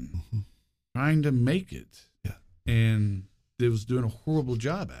person Mhm. trying to make it. Yeah. And it was doing a horrible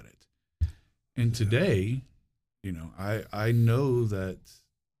job at it. And today, you know, I know that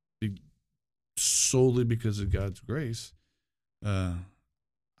solely because of God's grace,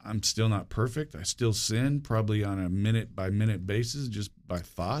 I'm still not perfect. I still sin, probably on a minute by minute basis, just by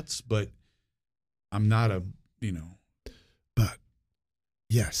thoughts, but I'm not a, you know. But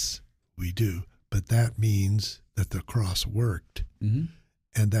yes, we do. But that means that the cross worked Mm-hmm.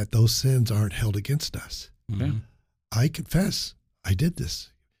 and that those sins aren't held against us. Mhm. I confess I did this.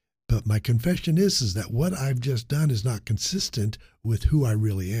 But my confession is that what I've just done is not consistent with who I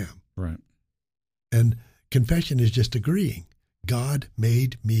really am. Right. And confession is just agreeing. God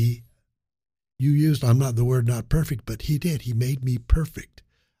made me, I'm not the word not perfect, but he did. He made me perfect.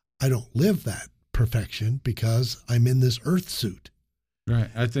 I don't live that perfection because I'm in this earth suit. Right.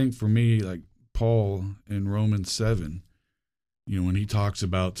 I think for me, like Paul in Romans 7, you know, when he talks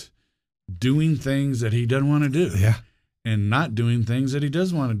about doing things that he doesn't want to do. Yeah. And not doing things that he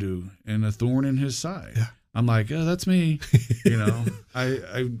does want to do, and a thorn in his side. Yeah. I'm like, oh, that's me. You know,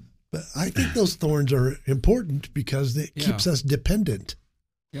 But I think those thorns are important because it Yeah. keeps us dependent.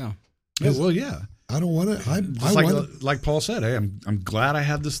 Yeah. yeah, well, yeah. I don't want to. I Just want to. like Paul said, hey, I'm glad I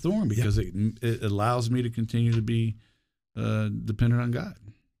have this thorn because it allows me to continue to be dependent on God.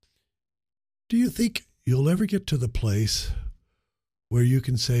 Do you think you'll ever get to the place where you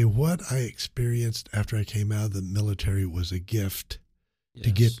can say what I experienced after I came out of the military was a gift to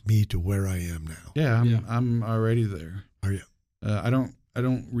Yes. get me to where I am now? Yeah, Yeah. I'm already there. Are you? I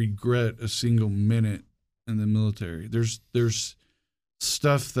don't regret a single minute in the military. There's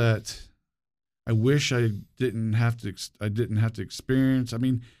stuff that I wish I didn't have to experience. I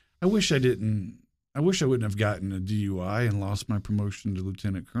mean, I wish I wouldn't have gotten a DUI and lost my promotion to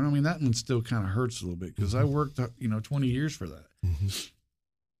lieutenant colonel. I mean, that one still kind of hurts a little bit because I worked 20 years for that. Mm-hmm.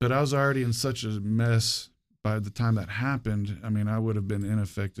 But I was already in such a mess by the time that happened. I mean, I would have been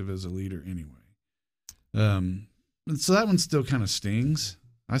ineffective as a leader anyway. And so that one still kind of stings.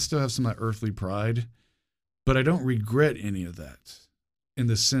 I still have some of that earthly pride, but I don't regret any of that in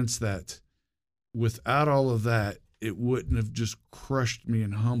the sense that without all of that, it wouldn't have just crushed me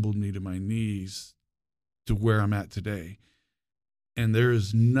and humbled me to my knees to where I'm at today. And there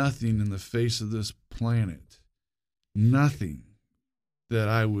is nothing in the face of this planet, nothing that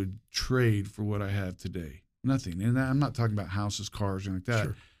I would trade for what I have today. Nothing. And I'm not talking about houses, cars, or like that.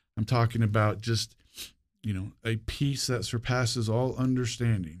 Sure. I'm talking about just, a peace that surpasses all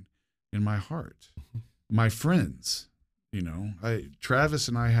understanding in my heart. My friends, Travis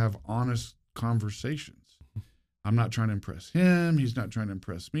and I have honest conversations. I'm not trying to impress him. He's not trying to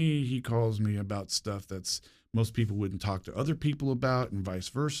impress me. He calls me about stuff that's most people wouldn't talk to other people about, and vice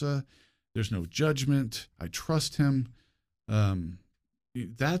versa. There's no judgment. I trust him.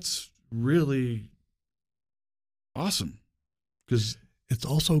 That's really awesome, because It's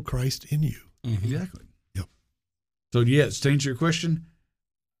also Christ in you. exactly. Yep. So, to answer your question,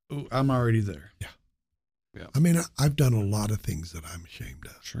 I'm already there. I mean, I've done a lot of things that I'm ashamed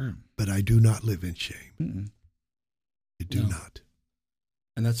of, Sure. but I do not live in shame. Mm-mm. I do No. not.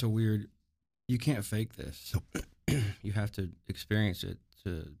 And that's you can't fake this. Nope. You have to experience it.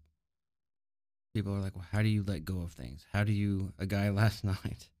 People are like, well, how do you let go of things? A guy last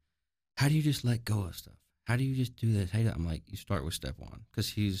night, how do you just let go of stuff? How do you just do this? I'm like, you start with step one, because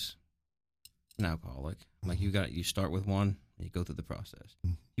he's an alcoholic. I'm like, you start with one and you go through the process.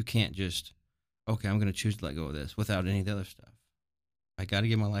 Mhm. You can't just, okay, I'm going to choose to let go of this without any of the other stuff. I got to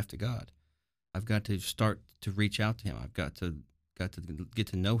give my life to God. I've got to start to reach out to him. I've got to get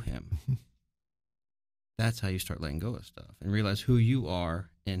to know him. That's how you start letting go of stuff and realize who you are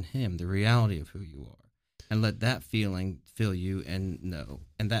in him, the reality of who you are, and let that feeling fill you and know.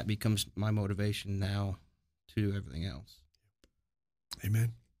 And that becomes my motivation now to do everything else.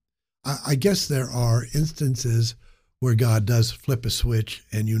 Amen. I guess there are instances where God does flip a switch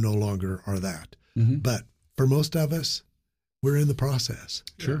and you no longer are that. Mm-hmm. But for most of us, we're in the process.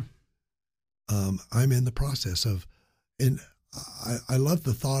 Sure. I'm in the process of, and I love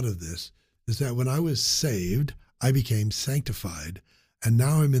the thought of this, is that when I was saved, I became sanctified, and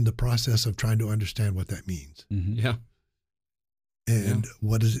now I'm in the process of trying to understand what that means. Mm-hmm. Yeah. And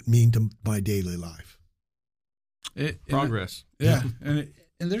what does it mean to my daily life? Progress. And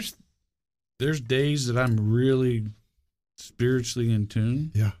there's days that I'm really spiritually in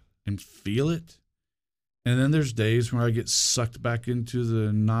tune. Yeah. And feel it. And then there's days where I get sucked back into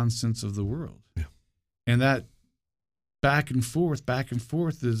the nonsense of the world. Yeah. And that back and forth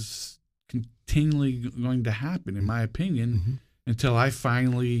is continually going to happen, in my opinion, until I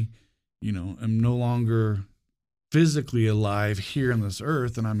finally, am no longer physically alive here on this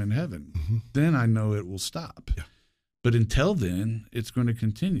earth and I'm in heaven. Mm-hmm. Then I know it will stop. Yeah. But until then, it's going to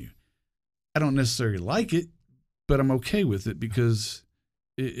continue. I don't necessarily like it, but I'm okay with it, because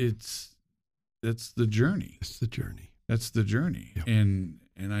that's the journey. It's the journey. That's the journey. Yep. And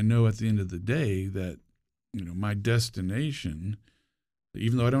I know at the end of the day that, my destination,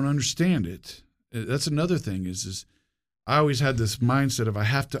 even though I don't understand it, that's another thing is I always had this mindset of I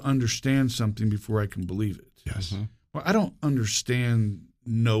have to understand something before I can believe it. Yes. Mm-hmm. Well, I don't understand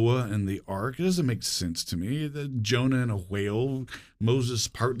Noah and the ark. It doesn't make sense to me. Jonah and a whale, Moses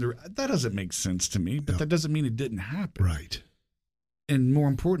partner, that doesn't make sense to me, but Yeah. that doesn't mean it didn't happen. Right. And more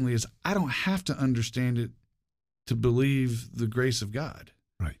importantly is I don't have to understand it to believe the grace of God.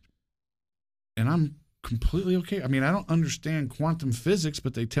 Right. And I'm completely okay. I mean, I don't understand quantum physics,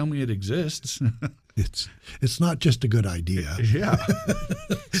 but they tell me it exists. It's not just a good idea. Yeah.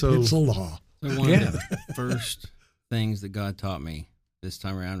 So It's a law. So one of the first things that God taught me this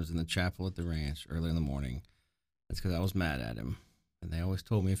time around was in the chapel at the ranch early in the morning. That's because I was mad at him. And they always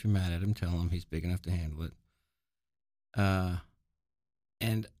told me, if you're mad at him, tell him he's big enough to handle it.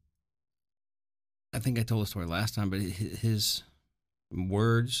 And I think I told the story last time, but his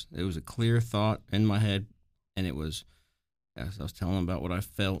words, it was a clear thought in my head. And it was, as I was telling him about what I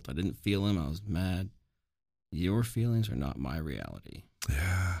felt, I didn't feel him. I was mad. Your feelings are not my reality.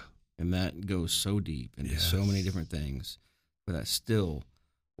 Yeah. And that goes so deep into so many Yes. different things. But that still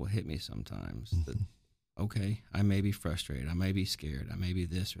will hit me sometimes. That, okay, I may be frustrated. I may be scared. I may be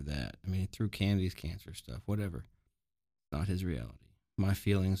this or that. I mean, through Candy's cancer stuff, whatever. Not his reality. My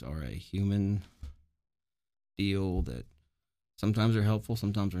feelings are a human deal that sometimes are helpful,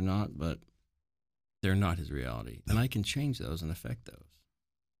 sometimes are not, but they're not his reality. And I can change those and affect those.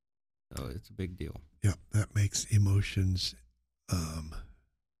 So it's a big deal. Yeah. That makes emotions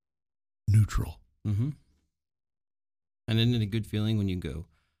neutral. Mm-hmm. And isn't it a good feeling when you go,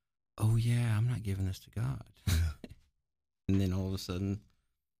 oh, yeah, I'm not giving this to God. Yeah. And then all of a sudden,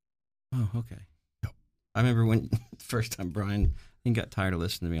 oh, okay. Yep. I remember when the first time Brian, he got tired of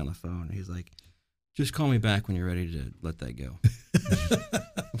listening to me on the phone. He's like, just call me back when you're ready to let that go.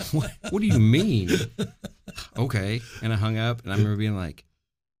 What do you mean? Okay. And I hung up, and I remember being like,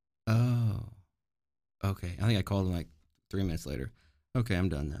 oh, okay. I think I called him like 3 minutes later. Okay, I'm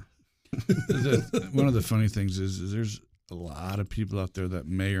done now. One of the funny things is there's a lot of people out there that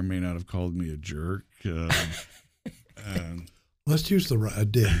may or may not have called me a jerk. Let's use a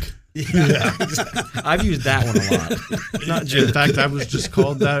dick. Yeah, exactly. I've used that one a lot. Not jerk. In fact, I was just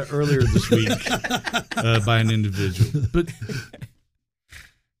called that earlier this week by an individual. But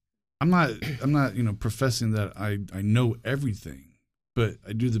I'm not, professing that I know everything, but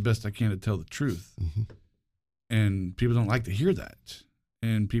I do the best I can to tell the truth. Mm-hmm. And people don't like to hear that.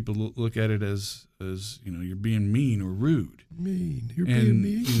 And people look at it as you're being mean or rude. You're being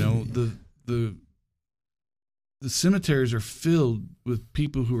mean. The cemeteries are filled with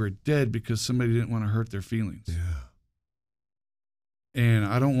people who are dead because somebody didn't want to hurt their feelings. Yeah. And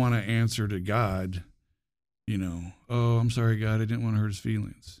I don't want to answer to God, oh, I'm sorry, God, I didn't want to hurt his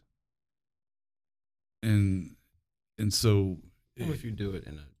feelings. And so, well, if you do it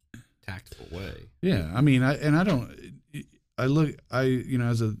in a tactful way. Yeah, I mean, as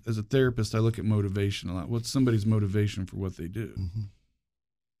a therapist, I look at motivation a lot. What's somebody's motivation for what they do? Mm-hmm.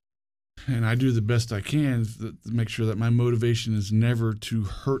 And I do the best I can to make sure that my motivation is never to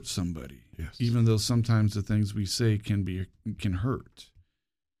hurt somebody, yes. Even though sometimes the things we say can hurt.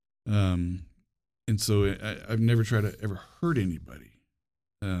 And so I've never tried to ever hurt anybody,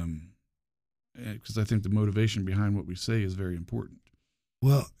 because I think the motivation behind what we say is very important.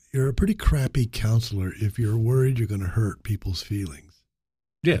 Well, you're a pretty crappy counselor if you're worried you're going to hurt people's feelings.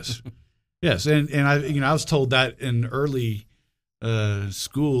 Yes, yes, and I was told that in early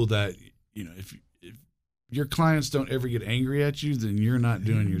school that if your clients don't ever get angry at you, then you're not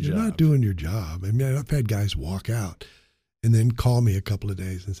doing your job. You're not doing your job. I mean, I've had guys walk out and then call me a couple of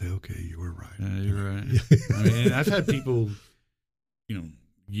days and say, "Okay, you were right." You're right. I mean, and I've had people,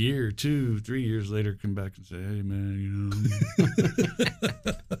 year, 2, 3 years later, come back and say, "Hey, man,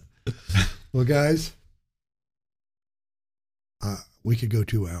 Well, guys, we could go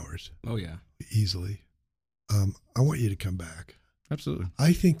 2 hours. Oh yeah, easily. I want you to come back. Absolutely.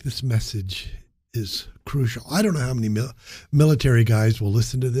 I think this message is crucial. I don't know how many military guys will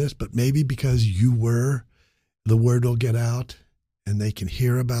listen to this, but maybe because you were, the word will get out and they can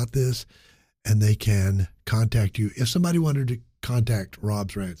hear about this and they can contact you. If somebody wanted to contact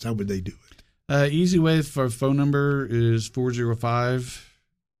Rob's Ranch, how would they do it? Easy way for our phone number is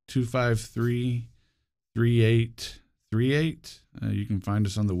 405-253-3838. You can find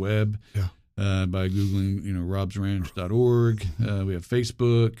us on the web. Yeah. By Googling, robsranch.org. We have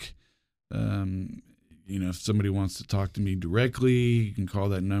Facebook. If somebody wants to talk to me directly, you can call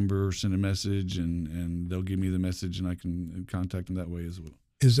that number or send a message, and they'll give me the message, and I can contact them that way as well.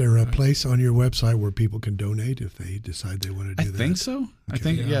 Is there a place on your website where people can donate if they decide they want to do that? I think so.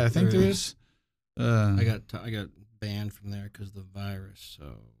 Okay. I think there is. I got banned from there because of the virus.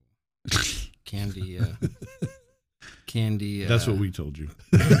 So Candy. That's what we told you.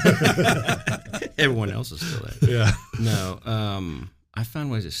 Everyone else is still there. Yeah. No. I found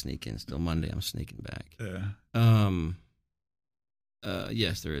ways to sneak in. Still Monday, I'm sneaking back. Yeah.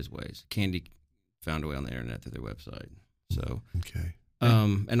 Yes, there is ways. Candy found a way on the internet through their website. So. Okay.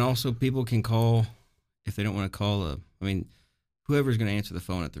 And also people can call if they don't want to call whoever's going to answer the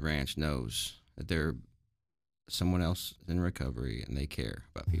phone at the ranch knows that they're someone else in recovery and they care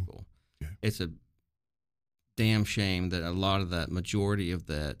about people. Okay. It's a damn shame that a lot of that majority of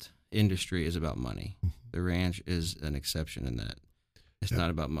that industry is about money. The ranch is an exception in that it's not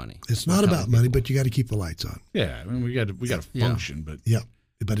about money. It's not about money, but you got to keep the lights on. Yeah, I mean we got to function, but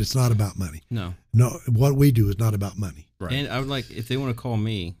but it's not about money. No, what we do is not about money. Right. And I would like if they want to call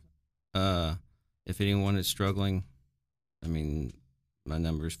me, if anyone is struggling, my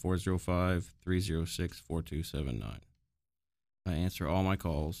number is 405-306-4279. I answer all my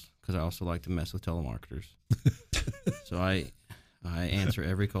calls because I also like to mess with telemarketers. So I answer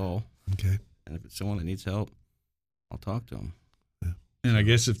every call. Okay. And if it's someone that needs help, I'll talk to them. Yeah. And I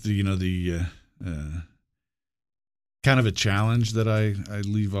guess if the kind of a challenge that I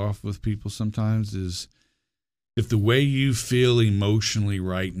leave off with people sometimes is if the way you feel emotionally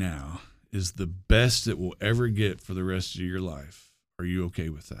right now is the best it will ever get for the rest of your life, are you okay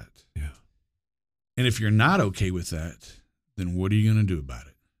with that? Yeah. And if you're not okay with that, then what are you going to do about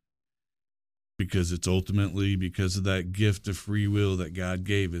it? Because it's ultimately, because of that gift of free will that God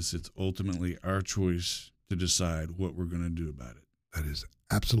gave us, it's ultimately our choice to decide what we're going to do about it. That is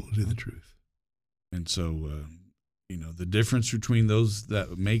absolutely the truth. And so, the difference between those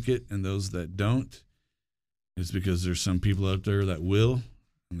that make it and those that don't is because there's some people out there that will,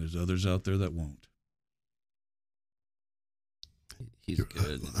 and there's others out there that won't. He's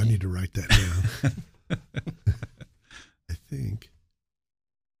good. I need to write that down. I think.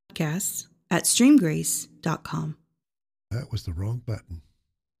 Podcasts at streamgrace.com. That was the wrong button.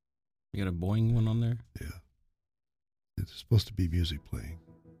 You got a Boeing one on there? Yeah. There's supposed to be music playing.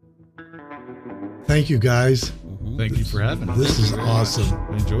 Thank you, guys. Thank you for having us. This is awesome.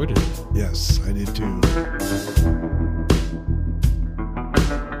 I enjoyed it. Yes, I did too.